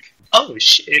that. Like, oh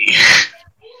shit,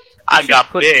 I should got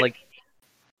put bit. like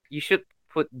you should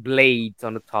put blades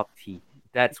on the top teeth.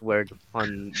 That's where the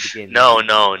fun begins.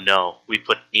 No. We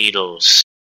put needles.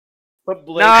 Put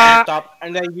blades Nah. on the top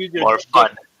and then use your More dick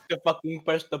fun. to fucking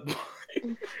press the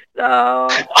No.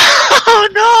 Oh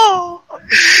no!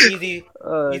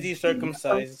 easy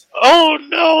circumcised. Oh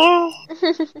no!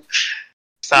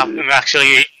 Stop! I'm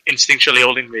actually instinctually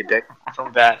holding my dick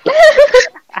from that.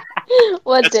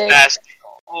 What That's dick? nasty.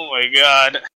 Oh my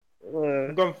god.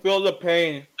 I'm gonna feel the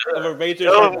pain of a razor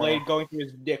No. sharp blade going through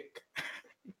his dick.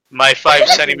 My 5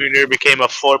 centimeter became a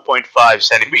 4.5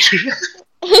 centimeter.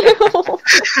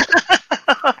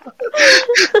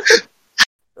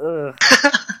 Ugh.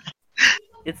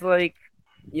 It's like,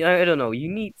 yeah, I don't know. You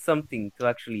need something to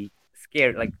actually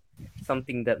scare, like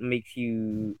something that makes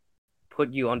you put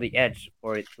you on the edge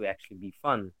for it to actually be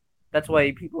fun. That's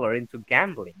why people are into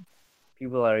gambling.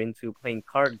 People are into playing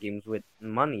card games with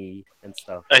money and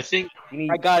stuff. I think. You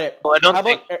need I got it. Well, I don't How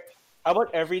think. about How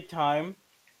about every time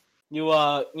you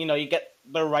you get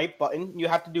the right button, you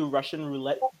have to do Russian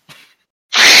roulette.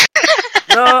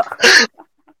 No.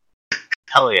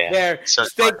 Hell yeah. There, So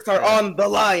stakes are Yeah. on the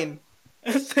line.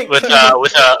 Stakes with are on-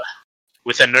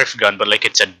 with a Nerf gun, but like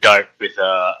it's a dart with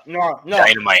a no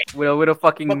dynamite. With a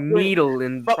fucking Fucking- needle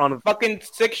in front of. fucking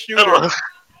 6-shooter.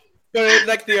 Put it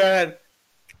next to your head.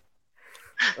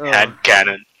 Hand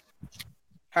cannon.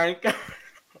 Hand-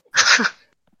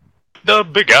 The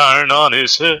big iron on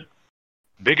his head.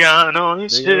 Big iron on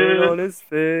his Finger on head. his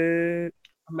face.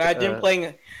 Imagine Uh,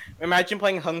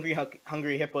 playing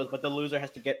hungry hippos, but the loser has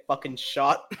to get fucking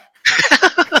shot.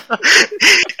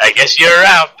 I guess you're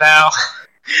out now.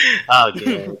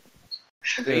 Okay.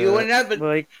 You wouldn't have it.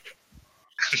 Like,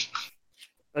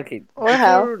 okay. Or did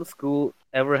how? your school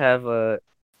ever have a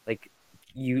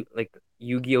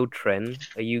Yu-Gi-Oh trend,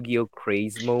 a Yu-Gi-Oh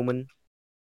craze moment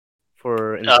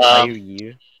for an entire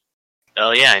year?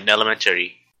 Oh yeah, in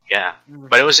elementary. Yeah,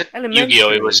 but it wasn't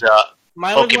Yu-Gi-Oh. It was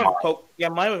Mine was Pokemon. more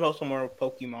mine was also more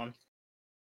Pokemon.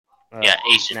 Yeah,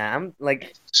 Asian. Nah, I'm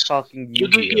like talking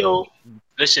Yu-Gi-Oh. Yu-Gi-Oh.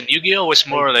 Listen, Yu-Gi-Oh was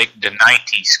more like the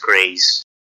 '90s craze.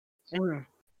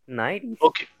 90s?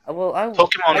 Okay, Well,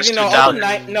 Pokemon was Actually, no, also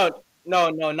 2000.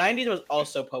 no, 90s was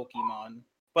also Pokemon,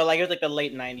 but like it was like the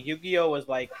late 90s. Yu-Gi-Oh was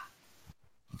like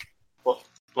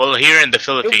Well, here in the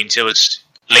Philippines, it was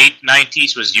late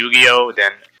 '90s was Yu-Gi-Oh.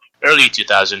 Then early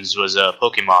 2000s was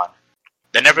Pokemon.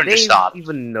 Then everyone they just stopped.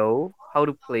 even know how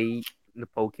to play the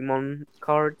Pokemon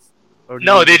cards? Or do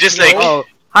No, they just like oh, they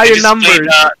higher just numbers. played,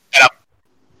 Tarap.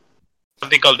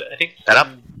 Something called I think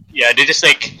Tarap. Yeah, they just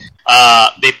like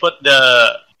they put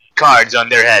the cards on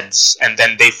their heads and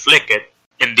then they flick it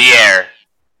in the air,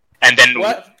 and then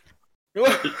what?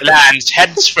 lands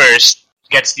heads first,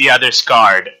 gets the other's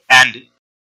card and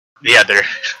the other.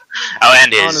 Oh,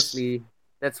 and his. Honestly,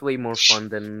 that's way more fun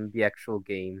than the actual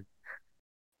game.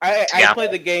 I Yeah.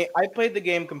 played the game. I played the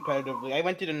game competitively. I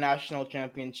went to the national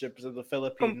championships of the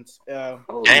Philippines.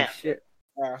 Holy Damn. shit!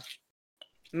 Uh,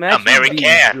 Imagine American.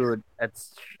 being good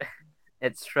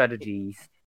at strategies.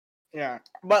 yeah,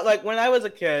 but like when I was a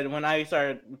kid, when I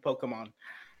started with Pokemon,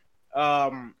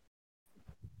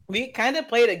 we kind of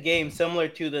played a game similar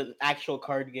to the actual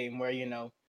card game, where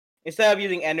instead of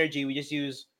using energy, we just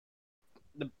use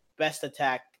the best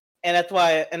attack, and that's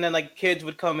why. And then like kids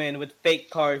would come in with fake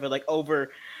cards with like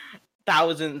over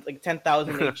 1,000, like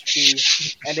 10,000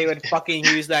 HP, and they would fucking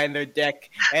use that in their deck,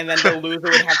 and then the loser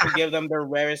would have to give them their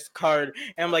rarest card,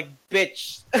 and I'm like,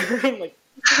 bitch, I'm like,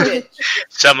 bitch.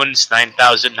 Summons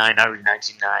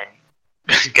 9,999.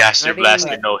 Gaster I think-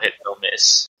 Blaster, no hit, no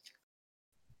miss.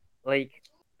 Like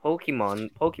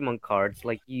Pokemon cards,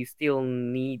 like you still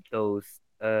need those.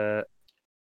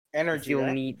 Energy, Still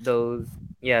right? need those.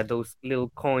 Yeah, those little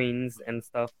coins and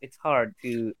stuff. It's hard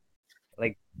to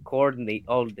like coordinate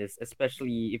all this,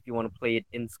 especially if you want to play it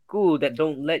in school that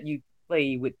don't let you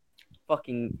play with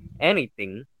fucking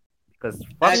anything because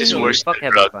fuck This is Actually, worse fuck than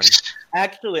having fun. drugs.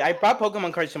 Actually, I brought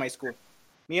Pokemon cards to my school.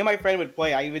 Me and my friend would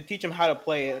play. I would teach him how to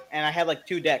play it, and I had like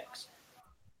 2 decks.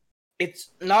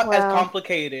 It's not as Wow.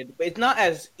 complicated, but it's not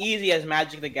as easy as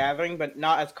Magic the Gathering, but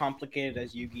not as complicated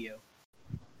as Yu-Gi-Oh.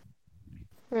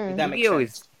 Hmm. That makes Yu-Gi-Oh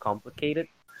sense. is complicated.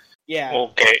 Yeah.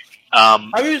 Okay.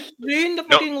 Have you seen the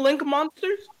fucking Link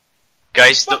monsters?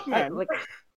 Guys, Fuck, I, man. like,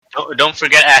 don't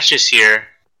forget Ash is here.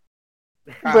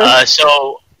 Bruh.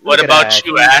 So, what look at about Ash,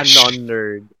 you, he's Ash? a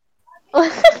non-nerd.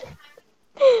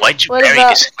 Why'd you What marry about-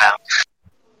 this clown?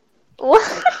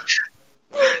 What?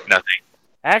 Nothing.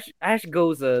 Ash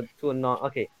goes to a non.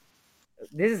 Okay,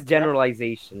 this is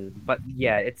generalization, but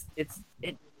yeah,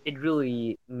 it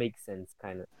really makes sense,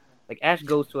 kind of. Like Ash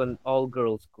goes to an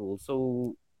all-girls school,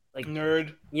 so like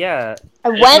Nerd. yeah, I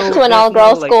There's went no- to an there's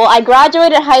all-girls no, like- school. I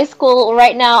graduated high school.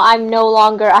 Right now, I'm no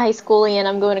longer a high schoolian.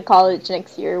 I'm going to college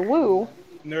next year. Woo.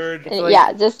 Nerd. It's like-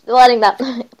 Yeah, just putting that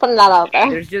out there.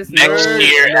 there's just Next no,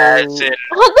 year, no, as in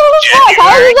What the fuck?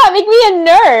 How January. does that make me a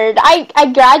nerd?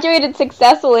 I graduated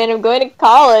successfully and I'm going to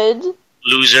college.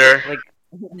 loser. like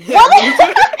What?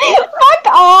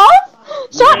 Fuck off!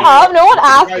 Shut Yeah. up! No one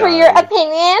asked for your Yeah.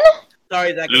 opinion.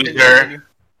 Sorry, Zach. Loser.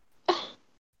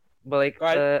 but like Go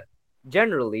ahead.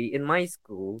 generally in my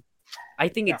school, I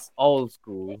think Yeah. it's all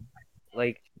school.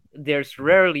 Like there's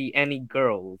rarely any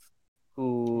girls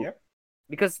who Yep.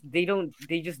 because they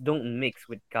just don't mix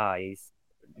with guys.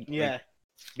 like, Yeah.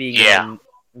 being Yeah. in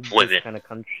this Women. kind of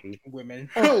country. Women.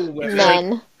 Ugh, Women.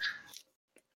 Men.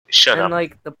 Shut And up.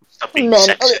 like the Stop being Men.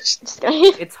 sexist. Just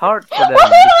kidding. it's hard for them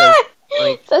because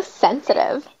like So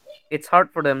sensitive. it's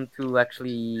hard for them to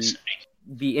actually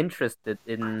be interested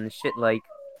in shit like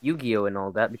Yu-Gi-Oh and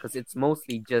all that because it's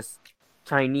mostly just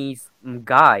Chinese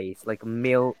guys, like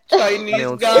male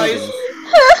Chinese guys.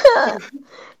 students.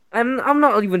 I'm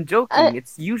not even joking.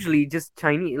 It's usually just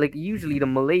Chinese. Like usually the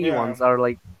Malay Yeah. ones are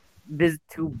like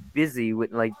too busy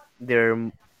with like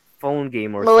their phone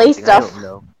game or Malay something. stuff. I don't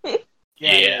know.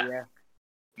 Yeah.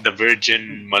 The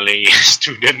Virgin Malay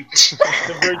student.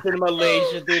 The Virgin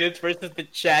Malaysia students versus the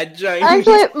Chad Chinese.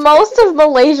 Actually, most of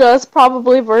Malaysia is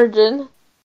probably virgin.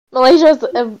 Malaysia is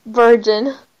a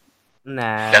virgin.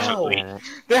 Nah. Definitely. Nah.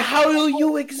 Then how do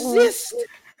you exist?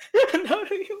 How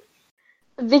do you?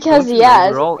 Because Don't you know,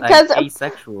 yes, we're all because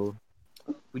asexual.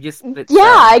 We just split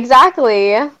yeah, cells.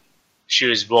 exactly. She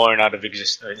was born out of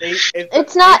existence.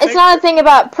 It's not a thing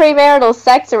about premarital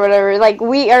sex or whatever. Like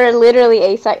we are literally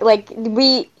asexual. Like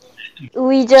we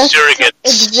just Surrogates.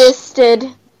 existed.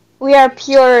 We are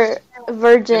pure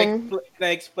virgin. Can I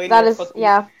explain That your is fucking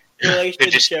yeah.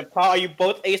 relationship? How are you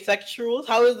both asexuals?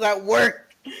 How does that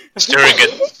work?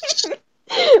 Surrogates.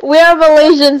 We are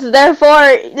Malaysians,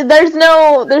 therefore there's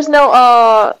no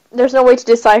way to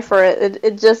decipher it.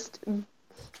 It just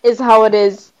is how it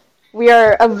is. We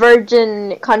are a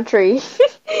virgin country.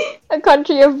 A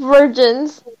country of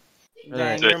virgins.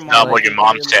 Dang, So your it's not mom what your is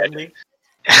mom very said. lonely.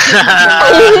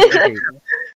 Okay.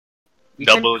 You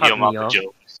can Double cut your me mama off.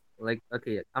 jokes. Like,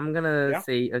 okay, I'm gonna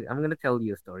tell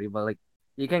you a story, but like,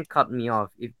 you can cut me off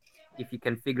if you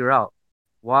can figure out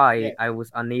why Yeah. I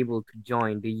was unable to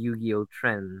join the Yu-Gi-Oh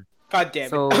trend. God damn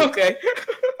So, it. Okay.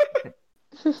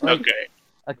 like, Okay.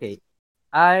 okay,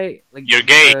 I like You're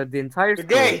gay. the entire You're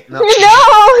school. gay. No, No.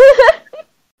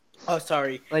 Oh,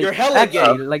 sorry. like You're hella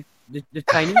actually, gay. like the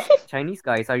Chinese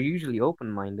guys are usually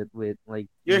open-minded with like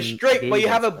You're being straight, gay but you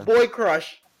and have a stuff. boy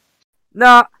crush.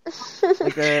 Nah,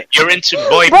 like You're into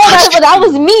boy Bro, that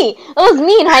was prostitute. me. That was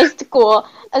me in high school.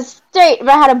 A straight, but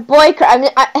I had a boy crush. I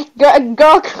mean, a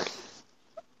girl crush.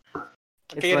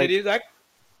 Okay, like- you do Zach?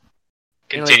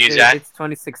 Continue, Zach. It's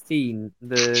 2016,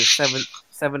 the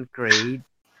seventh grade.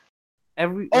 All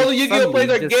the Yu-Gi-Oh players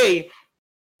are gay.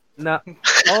 Nah,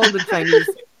 all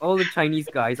the Chinese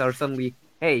guys are suddenly,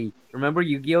 hey, remember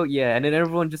Yu-Gi-Oh? Yeah, and then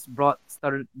everyone just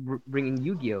started bringing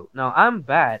Yu-Gi-Oh. Now I'm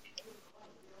bad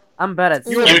at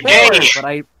You're studying, gay.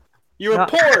 but You're No.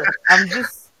 poor. I'm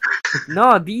just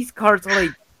no. These cards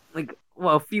are like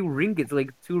well, a few ringgits,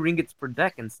 like 2 ringgits per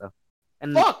deck and stuff.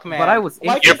 And Fuck, man. but I was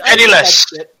Why You're can't I do that penniless.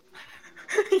 shit?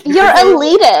 You're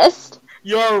elitist.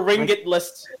 You're a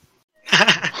ringgit-less.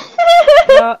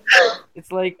 no,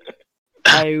 it's like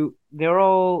they're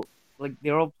all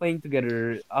playing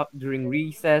together up during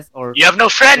recess or You have no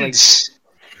friends.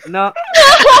 no.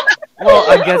 Well,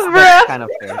 I guess Bruh. that's kind of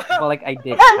fair. Well, like I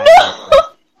did. Kind of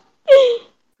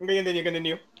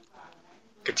Continue. It's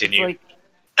Continue. like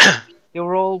they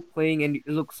were all playing and it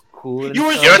looks cool. And You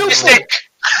were stuff. You're stupid.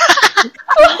 autistic.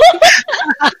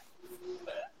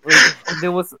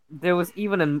 Like, there was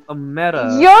even a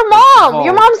meta. Your mom. like,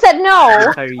 Your mom said the no.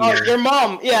 entire Oh, year. your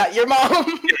mom. Yeah, your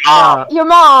mom. Yeah. Your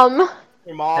mom.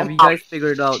 Your mom. Have you guys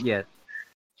figured it out yet?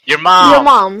 Your mom. Your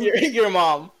mom. Your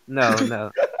mom. No.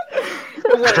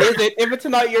 What is it? If it's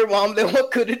not your mom, then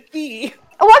what could it be?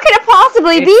 What could it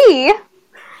possibly be?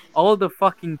 All the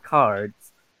fucking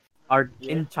cards are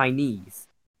in Chinese,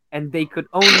 and they could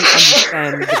only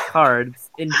understand the cards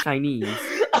in Chinese.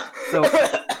 So,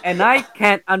 and I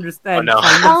can't understand Oh, no.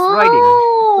 Chinese writing.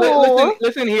 Oh.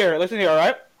 Listen here,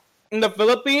 alright? In the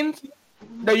Philippines,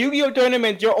 the Yu-Gi-Oh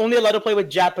tournament, you're only allowed to play with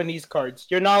Japanese cards.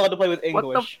 You're not allowed to play with What the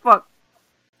English. fuck?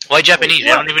 Why Japanese? They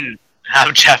don't even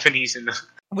have Japanese in the.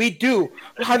 We do.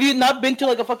 Have you not been to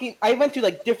like a fucking? I went to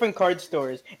like different card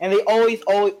stores, and they always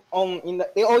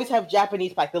they always have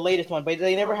Japanese pack, the latest one, but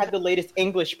they never had the latest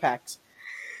English packs.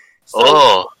 So,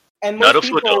 Oh, and most Naruto.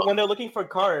 people, when they're looking for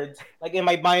cards, like in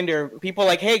my binder, people are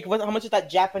like, hey, how much is that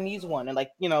Japanese one? And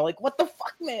like, like, what the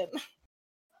fuck, man?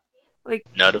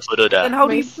 Naruto da. Then how do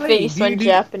My you play? face Do you, went do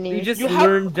Japanese. you just You have-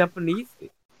 learn Japanese?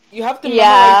 You have to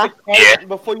Yeah. memorize the cards Yeah.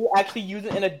 before you actually use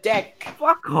it in a deck.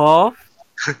 Fuck off!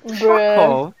 Fuck Bruh.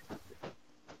 off!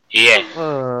 Yeah.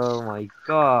 Oh my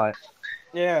god!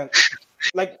 Yeah,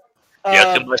 like,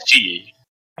 Yakumachi.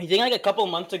 I think like a couple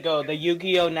months ago, the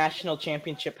Yu-Gi-Oh! National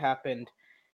Championship happened,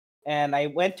 and I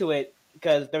went to it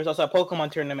because there was also a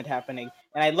Pokemon tournament happening,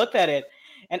 and I looked at it,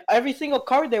 and every single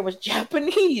card there was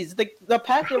Japanese. The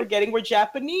packs they were getting were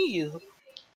Japanese.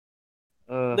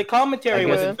 The commentary I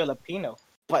guess- wasn't Filipino,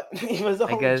 but it was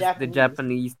all I guess Japanese. the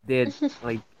Japanese did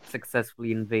like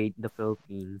successfully invade the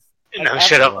Philippines. No, Like,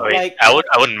 shut up. after, Wait, like- I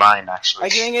wouldn't mind actually.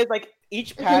 Like the thing is, like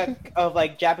each pack of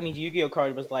like Japanese Yu-Gi-Oh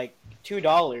card was like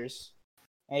 $2,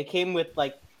 and it came with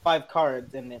like 5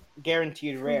 cards and it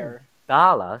guaranteed rare.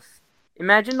 Dallas.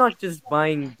 Imagine not just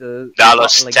buying the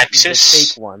Dallas, the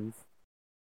Texas? fake ones.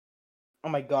 Oh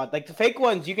my god! Like the fake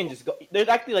ones, you can just go. There's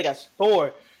actually like a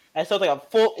store that sells like a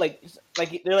full like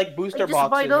they're like booster Just buy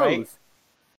boxes, right? those.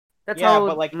 That's Yeah, how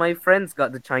but, like- my friends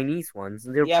got the Chinese ones.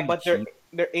 They're Yeah, pretty but cheap.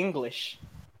 they're English.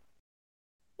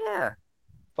 Yeah.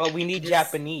 But we need Just-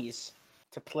 Japanese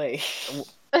to play.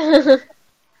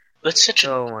 That's such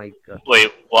a Oh my god.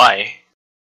 wait. Why?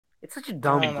 It's such a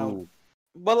dumb don't know. rule.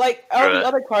 But like all the Bruh.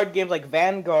 other card games like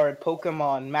Vanguard,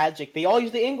 Pokemon, Magic, they all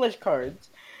use the English cards.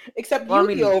 Except Well,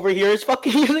 I Yu-Gi-Oh mean- over here is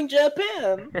fucking using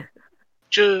Japan.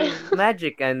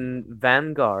 Magic and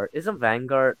Vanguard. Isn't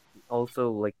Vanguard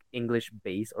also like English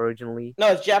based originally? No,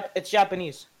 it's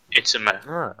Japanese. It's a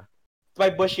Ah. It's by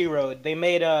Bushy Road. They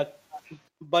made a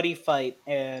Buddy Fight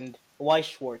and Weiss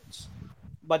Schwartz,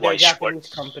 but they're a Weiss Japanese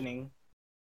Schwartz. company.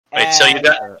 Wait, so you And-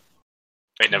 got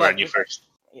wait, never but- mind, you first.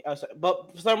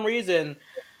 But for some reason,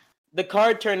 the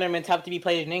card tournaments have to be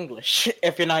played in English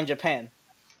if you're not in Japan.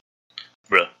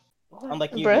 Bro.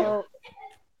 Unlike Bruh. Yu-Gi-Oh.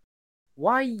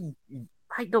 Why?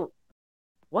 I don't.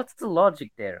 What's the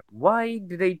logic there? Why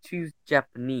do they choose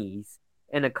Japanese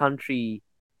in a country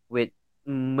with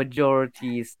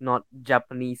majority is not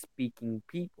Japanese speaking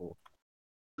people?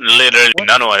 Literally,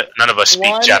 none of us speak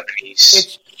One,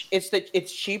 Japanese.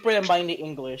 It's cheaper than buying the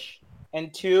English,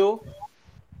 and two,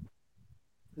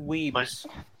 weebs.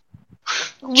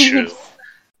 True.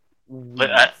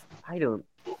 But I don't.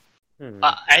 Hmm.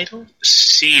 I don't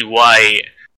see why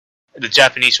the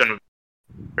Japanese one.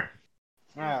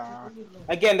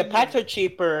 Again, the packs are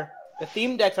cheaper. The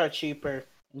theme decks are cheaper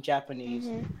in Japanese.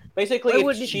 Basically, Why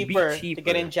would it's it be cheaper to cheaper?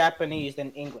 get in Japanese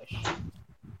than English.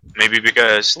 Maybe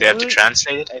because they have to What?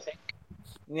 translate it. I think.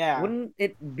 Yeah. Wouldn't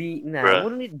it be Bruh.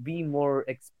 Wouldn't it be more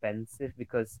expensive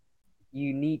because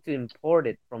you need to import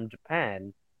it from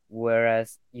Japan,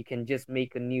 whereas you can just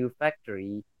make a new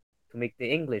factory to make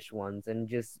the English ones and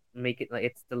just make it like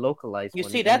it's the localized You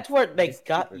one. see, and that's where they it's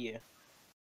got cheaper. you.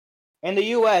 In the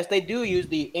U.S., they do use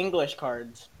the English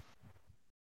cards.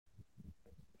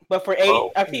 But for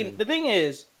Oh. actually, the thing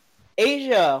is,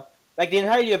 Asia, like the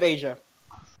entirety of Asia,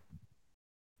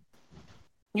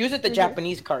 uses the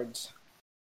Japanese cards.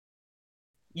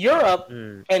 Europe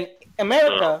Hmm. and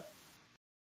America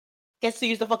gets to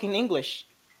use the fucking English.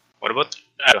 What about?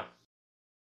 I don't.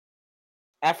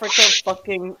 Africa,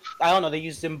 fucking, I don't know. They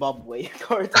use Zimbabwe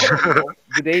cards. I don't know.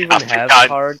 Do they even have African.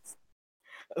 cards?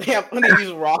 they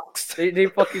use rocks. They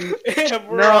fucking They have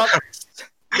No. rocks.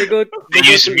 they go. They go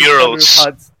use to each murals. other's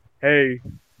huts. Hey,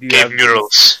 do you Game have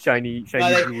murals. this shiny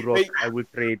they- blue rock? I will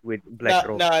trade with black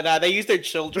rock. No, they use their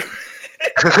children.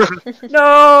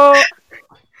 No.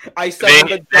 I They summoned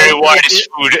the they dark want magician.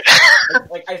 his food.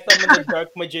 Like I summoned the dark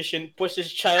magician, push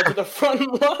his child to the front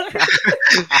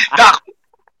line.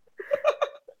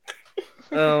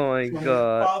 Oh my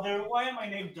god. Father, why am I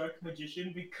named Dark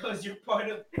Magician? Because you're part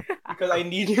of. Because I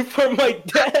need you for my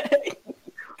death.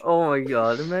 Oh my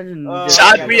god. Imagine. Oh, just,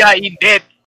 Sad we are in debt.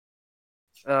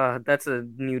 that's a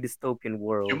new dystopian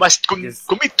world. You must Just-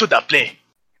 commit to the play.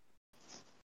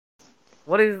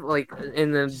 What if like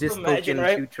in a Just dystopian imagine,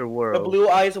 right? future The world? blue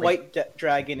eyes white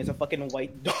dragon is a fucking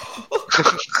white dog.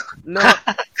 No,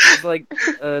 it's like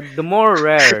the more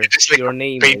rare It's like your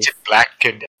name painted is, black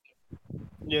and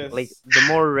Yes. like the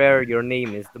more rare your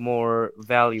name is, the more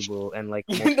valuable and like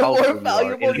more the powerful more you are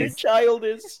valuable in your this. child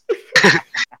is.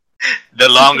 the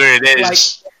longer it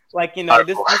is. Like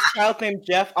this child named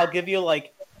Jeff, I'll give you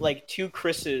like 2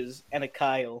 Chris's and a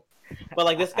Kyle. But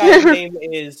like this guy's name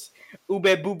is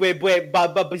Ube Bube Bue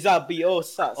Baba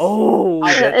Bizabiosas. Oh,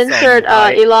 that Insert sounds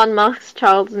right. Elon Musk's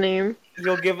child's name.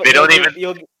 You'll give They don't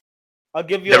even- I'll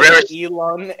give you The like rarest- an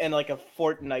Elon and like a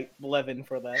Fortnite Levin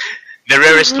for that. The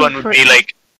rarest one would be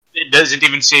like it doesn't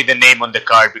even say the name on the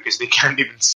card because they can't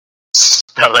even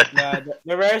spell it. Nah,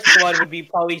 the rarest one would be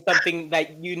probably something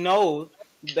that you know,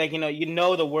 like you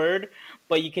know the word,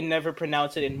 but you can never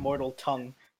pronounce it in mortal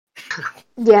tongue.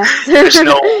 Yes. There's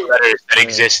no letters that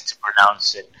exist to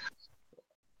pronounce it.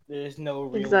 There's no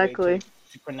real Exactly. way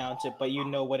to pronounce it, but you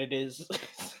know what it is.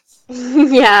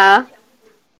 Yeah.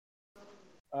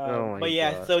 Oh my But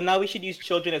yeah, God. so now we should use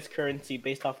children as currency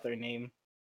based off their name.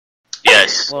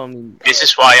 Yes. Well, I mean, This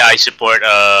is why I support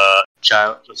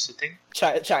child. What's the thing?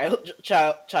 Child rights.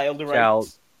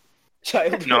 Child.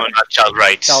 Child. No, not child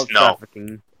rights. child no.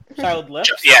 trafficking. Child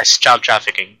left. Yes, child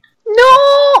trafficking. No.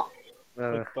 Oh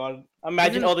Uh, God.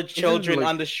 Imagine Isn't- all the isn't, children like-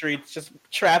 on the streets just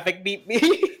traffic beat me.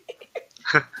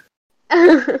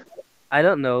 I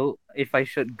don't know if I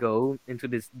should go into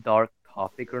this dark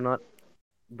topic or not,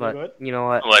 but good? you know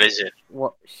what? What is it?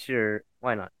 Well, sure,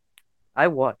 why not? I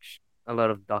watch a lot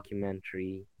of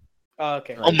documentary. Oh,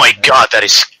 okay. Oh my god, that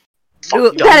is.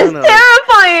 Dude, That is no.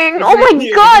 terrifying! Oh my Isn't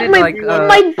it god, my like,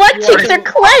 my butt cheeks are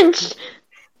clenched!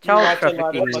 child watch a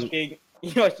lot of trafficking. fucking.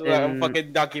 You watch a lot of in-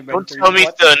 fucking Don't documentaries. tell me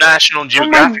What? it's the National Oh my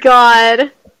Geographic.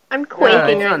 god. I'm Yeah, quaking it's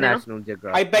right not now. National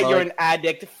Geographic. I bet but, you're like, an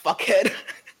addict, fuckhead.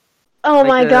 Oh Like,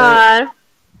 my god.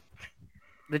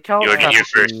 the child You heard it here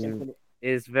first. trafficking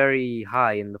is very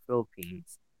high in the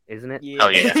Philippines, isn't it? Yeah, Oh,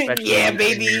 yeah. Especially yeah, in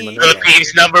baby. Manila.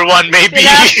 Philippines #1, maybe.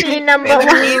 Philippines number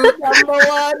Philippines one. number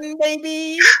one,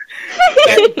 baby.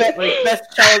 Best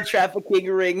child trafficking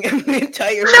ring in the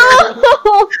entire world.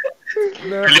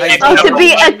 No! Philippines Oh, to number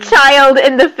be one. a child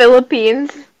in the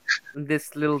Philippines.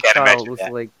 This little Can't child imagine was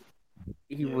that. like,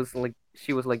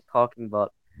 she was like talking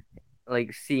about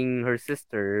like seeing her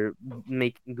sister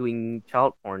doing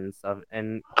child porn and stuff,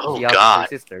 and Oh, she asked her God.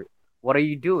 sister, "What are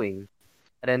you doing?"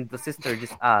 And then the sister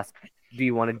just asked, "Do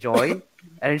you want to join?"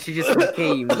 And she just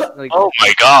became like, Oh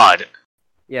my God.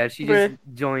 yeah, she just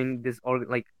joined this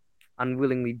like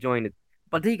unwillingly joined it,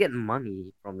 but they get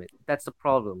money from it. That's the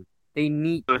problem. They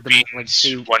need the Philippines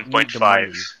they 1.5. need the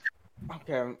money.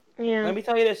 Okay, Yeah. let me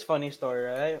tell you this funny story,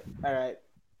 right? Alright.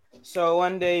 So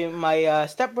one day, my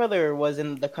stepbrother was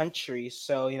in the country,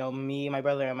 so me, my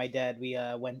brother, and my dad, we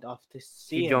went off to She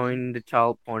see him. joined the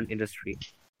child porn industry.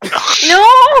 No!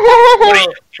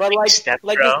 But Step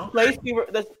like bro. this place we were,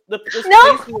 this No!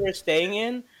 place we were staying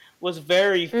in was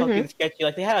very fucking sketchy.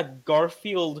 Like they had a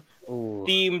Garfield Ooh.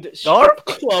 themed Garf? strip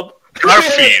club.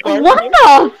 Garfield? What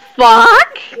the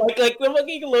fuck? Like the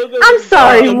fucking logo. I'm was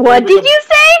sorry, Garfield what holding did you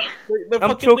say? The I'm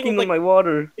fucking thing choking was on my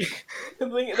water. the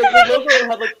logo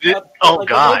had Oh, like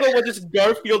God. the logo was just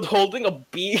Garfield holding a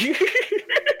bee.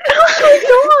 Oh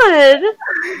my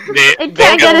god! They It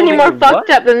can't get any more What? fucked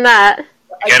up than that.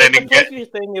 I Get think any- the place we were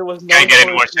staying it was known Can't get any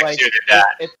for more its, like, sexier than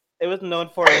that. it was known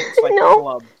for its like No.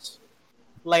 clubs.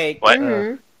 Like What?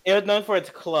 Mhm. it was known for its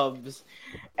clubs,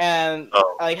 and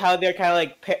Oh. like how they're kind of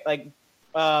like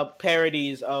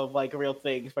parodies of like real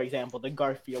things. For example, the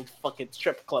Garfield fucking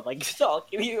strip club. Like,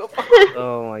 can you?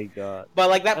 Oh my god. But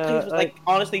like that place was I- like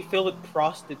honestly filled with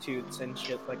prostitutes and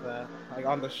shit like that, like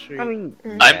on the street. I mean,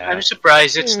 I'm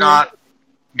surprised it's not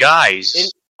guys, In-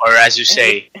 or as you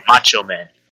say, macho men.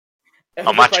 And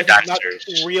how the much price is not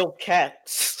dancers? real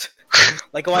cats.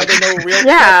 Like why they know real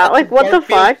Yeah, cats? like, what the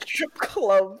Garfield fuck? Strip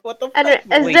club. What the And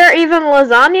fuck? is Wait. there even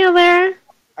lasagna there?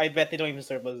 I bet they don't even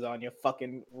serve lasagna.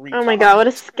 Fucking retard. Oh my god, what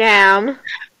a scam.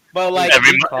 But like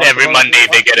Every talk every about Monday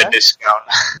they what get a that? discount.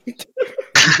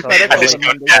 talk Better A call about it discount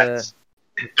Monday. dance.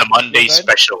 The Monday Go ahead.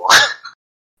 special.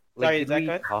 like, Sorry, did Zacc, we go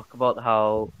ahead. talk about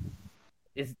how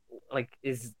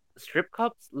is strip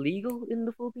clubs legal in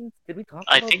the Philippines? Did we talk?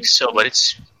 I about think this? so, but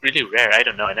it's really rare. I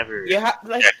don't know. I never. Yeah,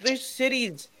 like checked. there's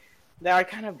cities that are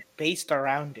kind of based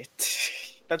around it.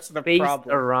 That's the Based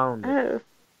problem. around it. Oh.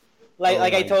 Like Oh I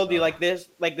my told you, God.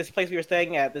 like this place we were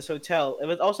staying at, this hotel. It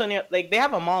was also near. Like they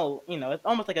have a mall. It's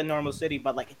almost like a normal city,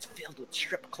 but like it's filled with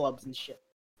strip clubs and shit.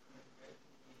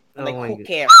 And, Oh like my who God.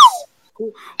 cares?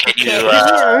 Who Can you?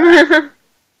 cares?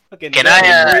 Can Fucking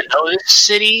I know this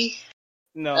city?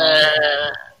 No.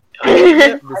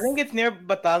 Okay, I think it's near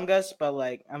Batangas, but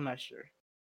like I'm not sure.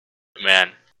 man,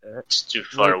 it's too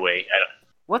far Wait. away. I don't.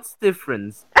 What's the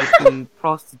difference between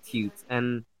prostitutes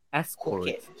and escorts?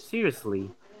 Okay.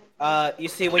 Seriously. You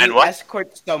see, when And you what?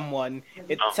 escort someone,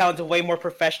 it Oh. sounds way more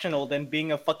professional than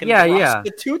being a fucking Yeah, yeah.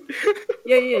 prostitute.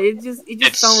 Yeah, it just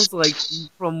It's- sounds like,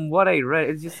 from what I read,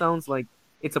 it just sounds like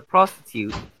it's a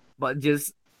prostitute, but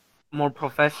just more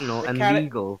professional It and kinda-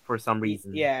 legal for some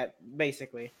reason. Yeah,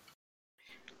 basically.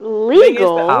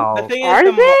 Legal? How? The thing is, Are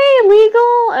the they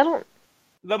legal? I don't.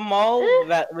 The mall Eh.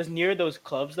 that was near those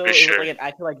clubs, though, For it sure. was like an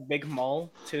actual like big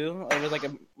mall too. It was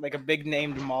like a big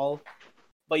named mall,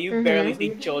 but you Mhm. barely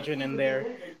see children in there.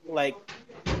 Like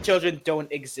children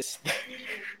don't exist.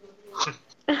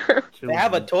 They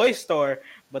have a toy store,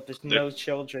 but there's no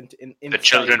children in. The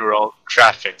children were all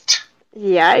trafficked.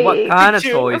 Yikes. What kind of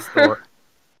Pikachu. toy store?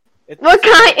 What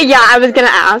kind? Yeah, I was gonna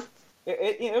ask.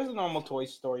 It was a normal toy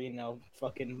store,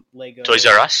 fucking Lego. Toys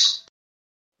R Us.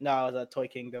 No, it was a Toy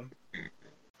Kingdom.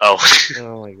 Oh,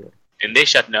 Oh my god. and they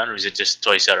shut down, or is it just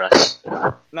Toys R Us?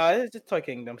 No, it's just Toy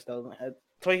Kingdom still.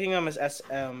 Toy Kingdom is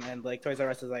SM, and like Toys R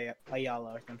Us is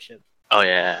Ayala or some shit. Oh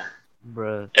yeah,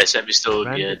 Bruh, SM is still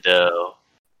Branded. good though.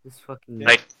 this fucking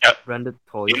Like, branded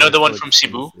toys. You know are the one so from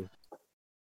Cebu? expensive.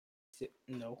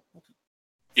 No,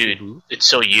 dude, Cebu? it's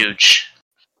so huge.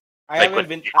 I Like haven't when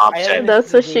been. Mom I said- haven't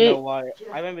That's been what to she- Cebu in a while.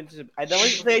 I haven't been to. The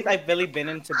only place I've really been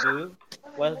in Cebu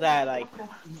was that like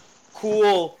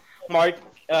cool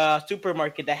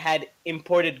supermarket that had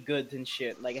imported goods and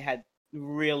shit. Like it had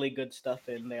really good stuff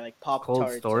in there, like Pop Cold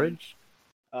Tarts, storage?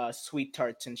 sweet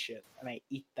tarts and shit. And I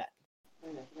eat that.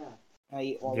 I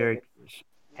eat all Derek, of it.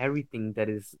 everything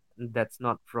that's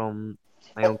not from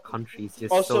my own country is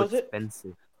just Also, so is it-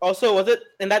 expensive. Also, was it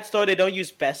in that store they don't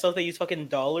use pesos, they use fucking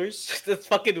dollars? That's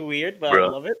fucking weird, but Bro. I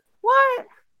love it. What?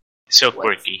 So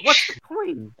quirky. What's the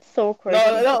point? So crazy.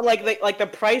 No, like the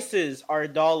prices are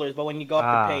dollars, but when you go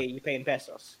up to pay, you pay in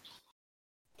pesos.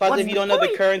 Plus, What's if you the don't know the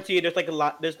point? currency, there's like a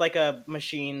lot. There's like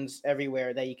machines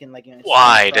everywhere that you can like.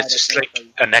 Why? try That's to just pay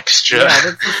like for. an extra Yeah,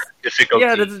 that's just difficulty.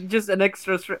 yeah, that's just an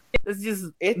extra. It's just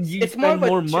you It's more spend of a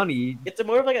more money. It's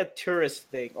more of like a tourist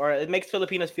thing, or it makes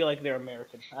Filipinos feel like they're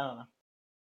American. I don't know.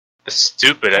 That's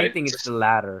stupid. I think it's the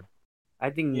latter. I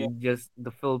think Yeah. just the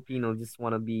Filipino just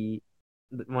want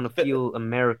to feel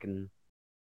American.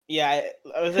 Yeah,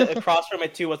 I was across from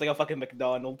it too was like a fucking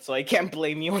McDonald's, so I can't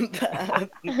blame you on that.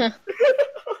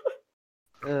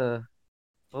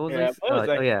 What was Yeah, I? what was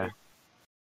that? Oh yeah,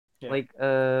 Yeah. like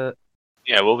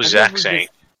Yeah, what was I've Zacc never saying?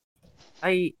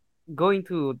 I going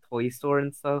to a toy store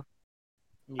and stuff.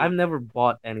 Yeah. I've never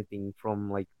bought anything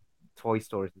from like toy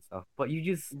stores and stuff, but you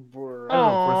just Bro. I don't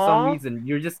know, for some Aw. reason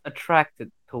you're just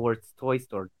attracted towards toy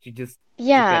store. You just look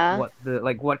Yeah.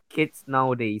 at what kids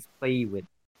nowadays play with.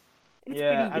 It's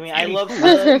Yeah, pretty, I mean, it's I pretty love- cool.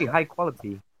 It's pretty high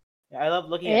quality. I love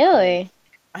looking at Really? colors.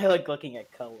 I like looking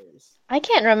at colors. I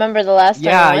can't remember the last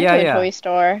time Yeah, I went yeah, to a yeah. toy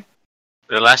store.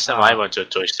 The last time I Ah. went to a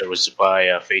toy store was to buy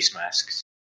face masks.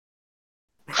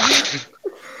 Fucking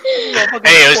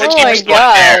Hey, it was the Oh Fortnite- my cheapest one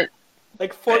there. god.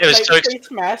 like It was Fortnite so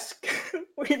face mask.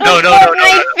 No, no, no,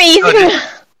 Fortnite face no,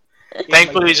 mask.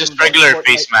 Thankfully, just regular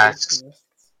face masks.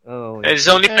 Oh, It's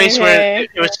the only place where Okay.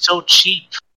 it was so cheap.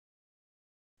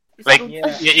 It's Like, so Yeah.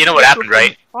 you know what happened,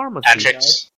 right? Pharmacy.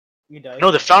 Antrix. You died.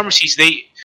 No, the pharmacies, they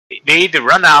either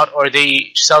run out or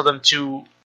they sell them too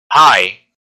high.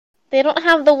 They don't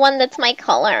have the one that's my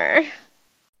color.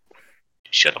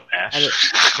 Shut up, Ash.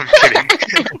 I I'm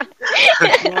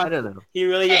kidding. I don't know. He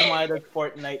really just wanted like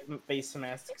Fortnite face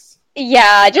masks.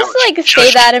 Yeah, just like say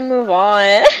Shush. that and move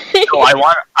on. No,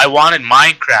 I wanted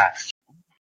Minecraft.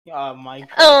 Minecraft.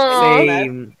 Oh. Face mask.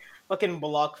 Same. Fucking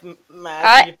block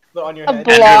mask you put on your A head.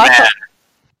 block.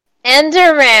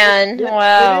 Enderman. Enderman. Didn't-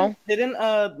 Wow. Didn't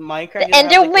Minecraft? The even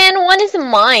have, like, Enderman one is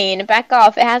mine. Back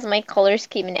off. It has my color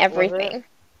scheme and everything.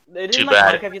 Didn't Too like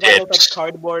bad Minecraft it use that like dips.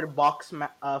 cardboard box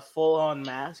full-on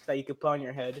mask that you could put on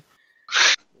your head?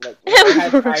 Like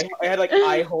I had like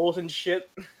eye holes and shit.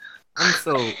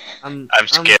 I'm I'm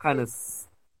scared. kind of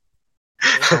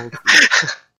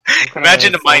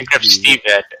Imagine the salty. Minecraft Steve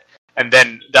head, and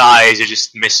then the eyes are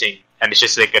just missing, and it's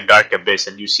just like a dark abyss,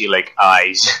 and you see like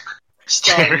eyes.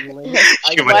 Sorry, staring. Link.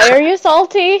 Human- Why are you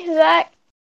salty, Zach?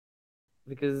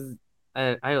 because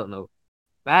I don't know.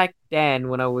 Back then,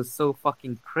 when I was so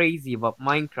fucking crazy about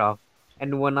Minecraft,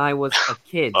 and when I was a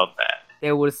kid, About that.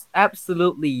 there was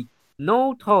absolutely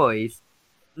no toys,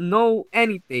 no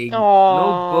anything, no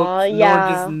Aw, books, yeah. nor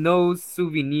just no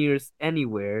souvenirs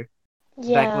anywhere.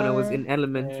 Yeah. Back when I was in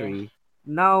elementary.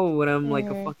 Now when I'm like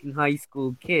a Mhm. fucking high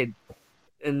school kid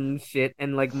and shit,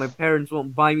 and like my parents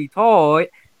won't buy me toy,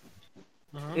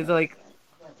 it's like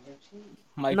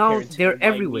My now parents they're would buy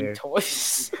me everywhere.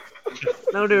 Toys.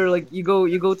 now they're like you go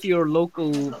to your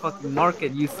local fucking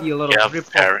market, you see a lot Yeah, of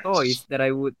rip-off parents. toys that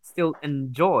I would still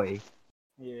enjoy.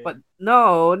 Yeah. But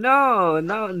no,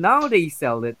 now they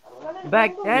sell it.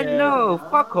 Back then, Yeah. no,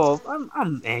 fuck off.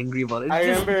 I'm angry about it. I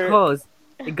Just remember- because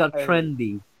it got I-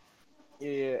 trendy.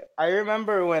 Yeah, I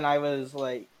remember when I was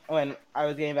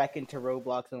getting back into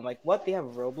Roblox and I'm like, what? They have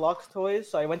Roblox toys?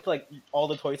 So I went to like all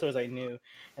the toy stores I knew,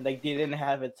 and like they didn't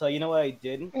have it. So you know what I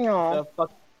did? Aw. The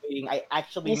fucking thing, I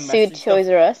actually You sued messaged Toys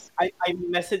R Us. I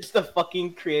messaged the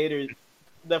fucking creators,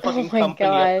 the fucking Oh my company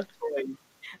of god. the toys,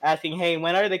 asking, hey,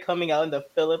 when are they coming out in the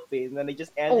Philippines? And they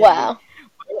just answered, me, Wow.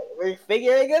 we're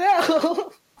figuring it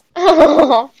out.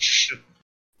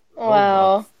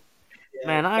 Wow. Yeah,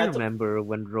 Man, I that's- remember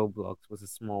when Roblox was a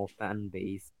small fan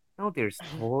base. Now there's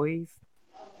toys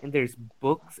and there's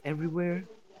books everywhere.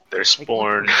 There's Like,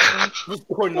 porn.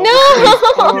 Or No!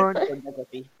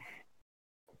 pornography.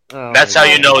 Oh That's my how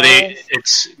you God. know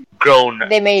it's grown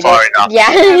They made far it. enough.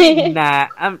 Yeah.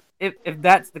 Nah, if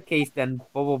that's the case, then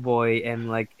Bobo Boy and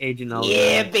like Agent Alvin,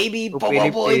 Yeah, baby, Who Bobo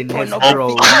Boy, Philippine has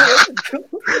pornography.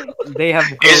 they have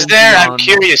Is grown there? I'm beyond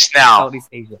curious now. Southeast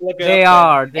Asia. Look it They up,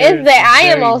 are. Is They're there? I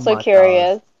am very also much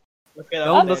curious. Look it up,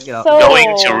 Don't man. look it up. So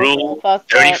Going to rule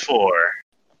fucked up. 34.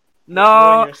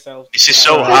 No, Ruin yourself. This is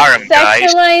so Yeah. harem, guys.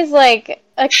 Sexualize like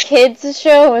a kids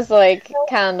show was like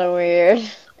kind of weird,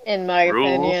 in my Rule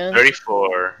opinion.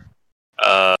 34.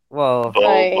 well,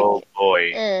 Bobo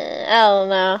Boy. I don't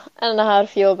know. I don't know how to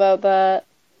feel about that.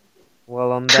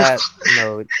 on that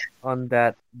note, on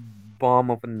that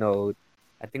bomb of a note,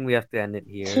 I think we have to end it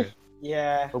here.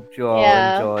 Yeah. Hope you all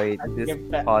Yeah. enjoyed this Give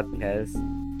back. podcast.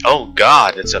 Oh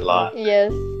god, it's a lot.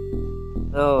 Yes.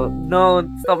 Oh no!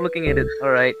 Stop looking at it. All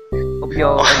right. Hope you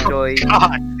all enjoy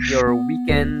God. your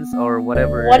weekends or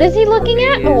whatever. What is he looking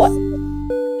your at? day is. What?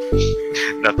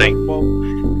 Nothing.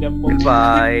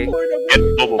 Goodbye.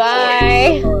 Get Bobo Boy.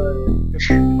 Bye.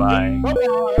 Bye.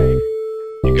 Bye.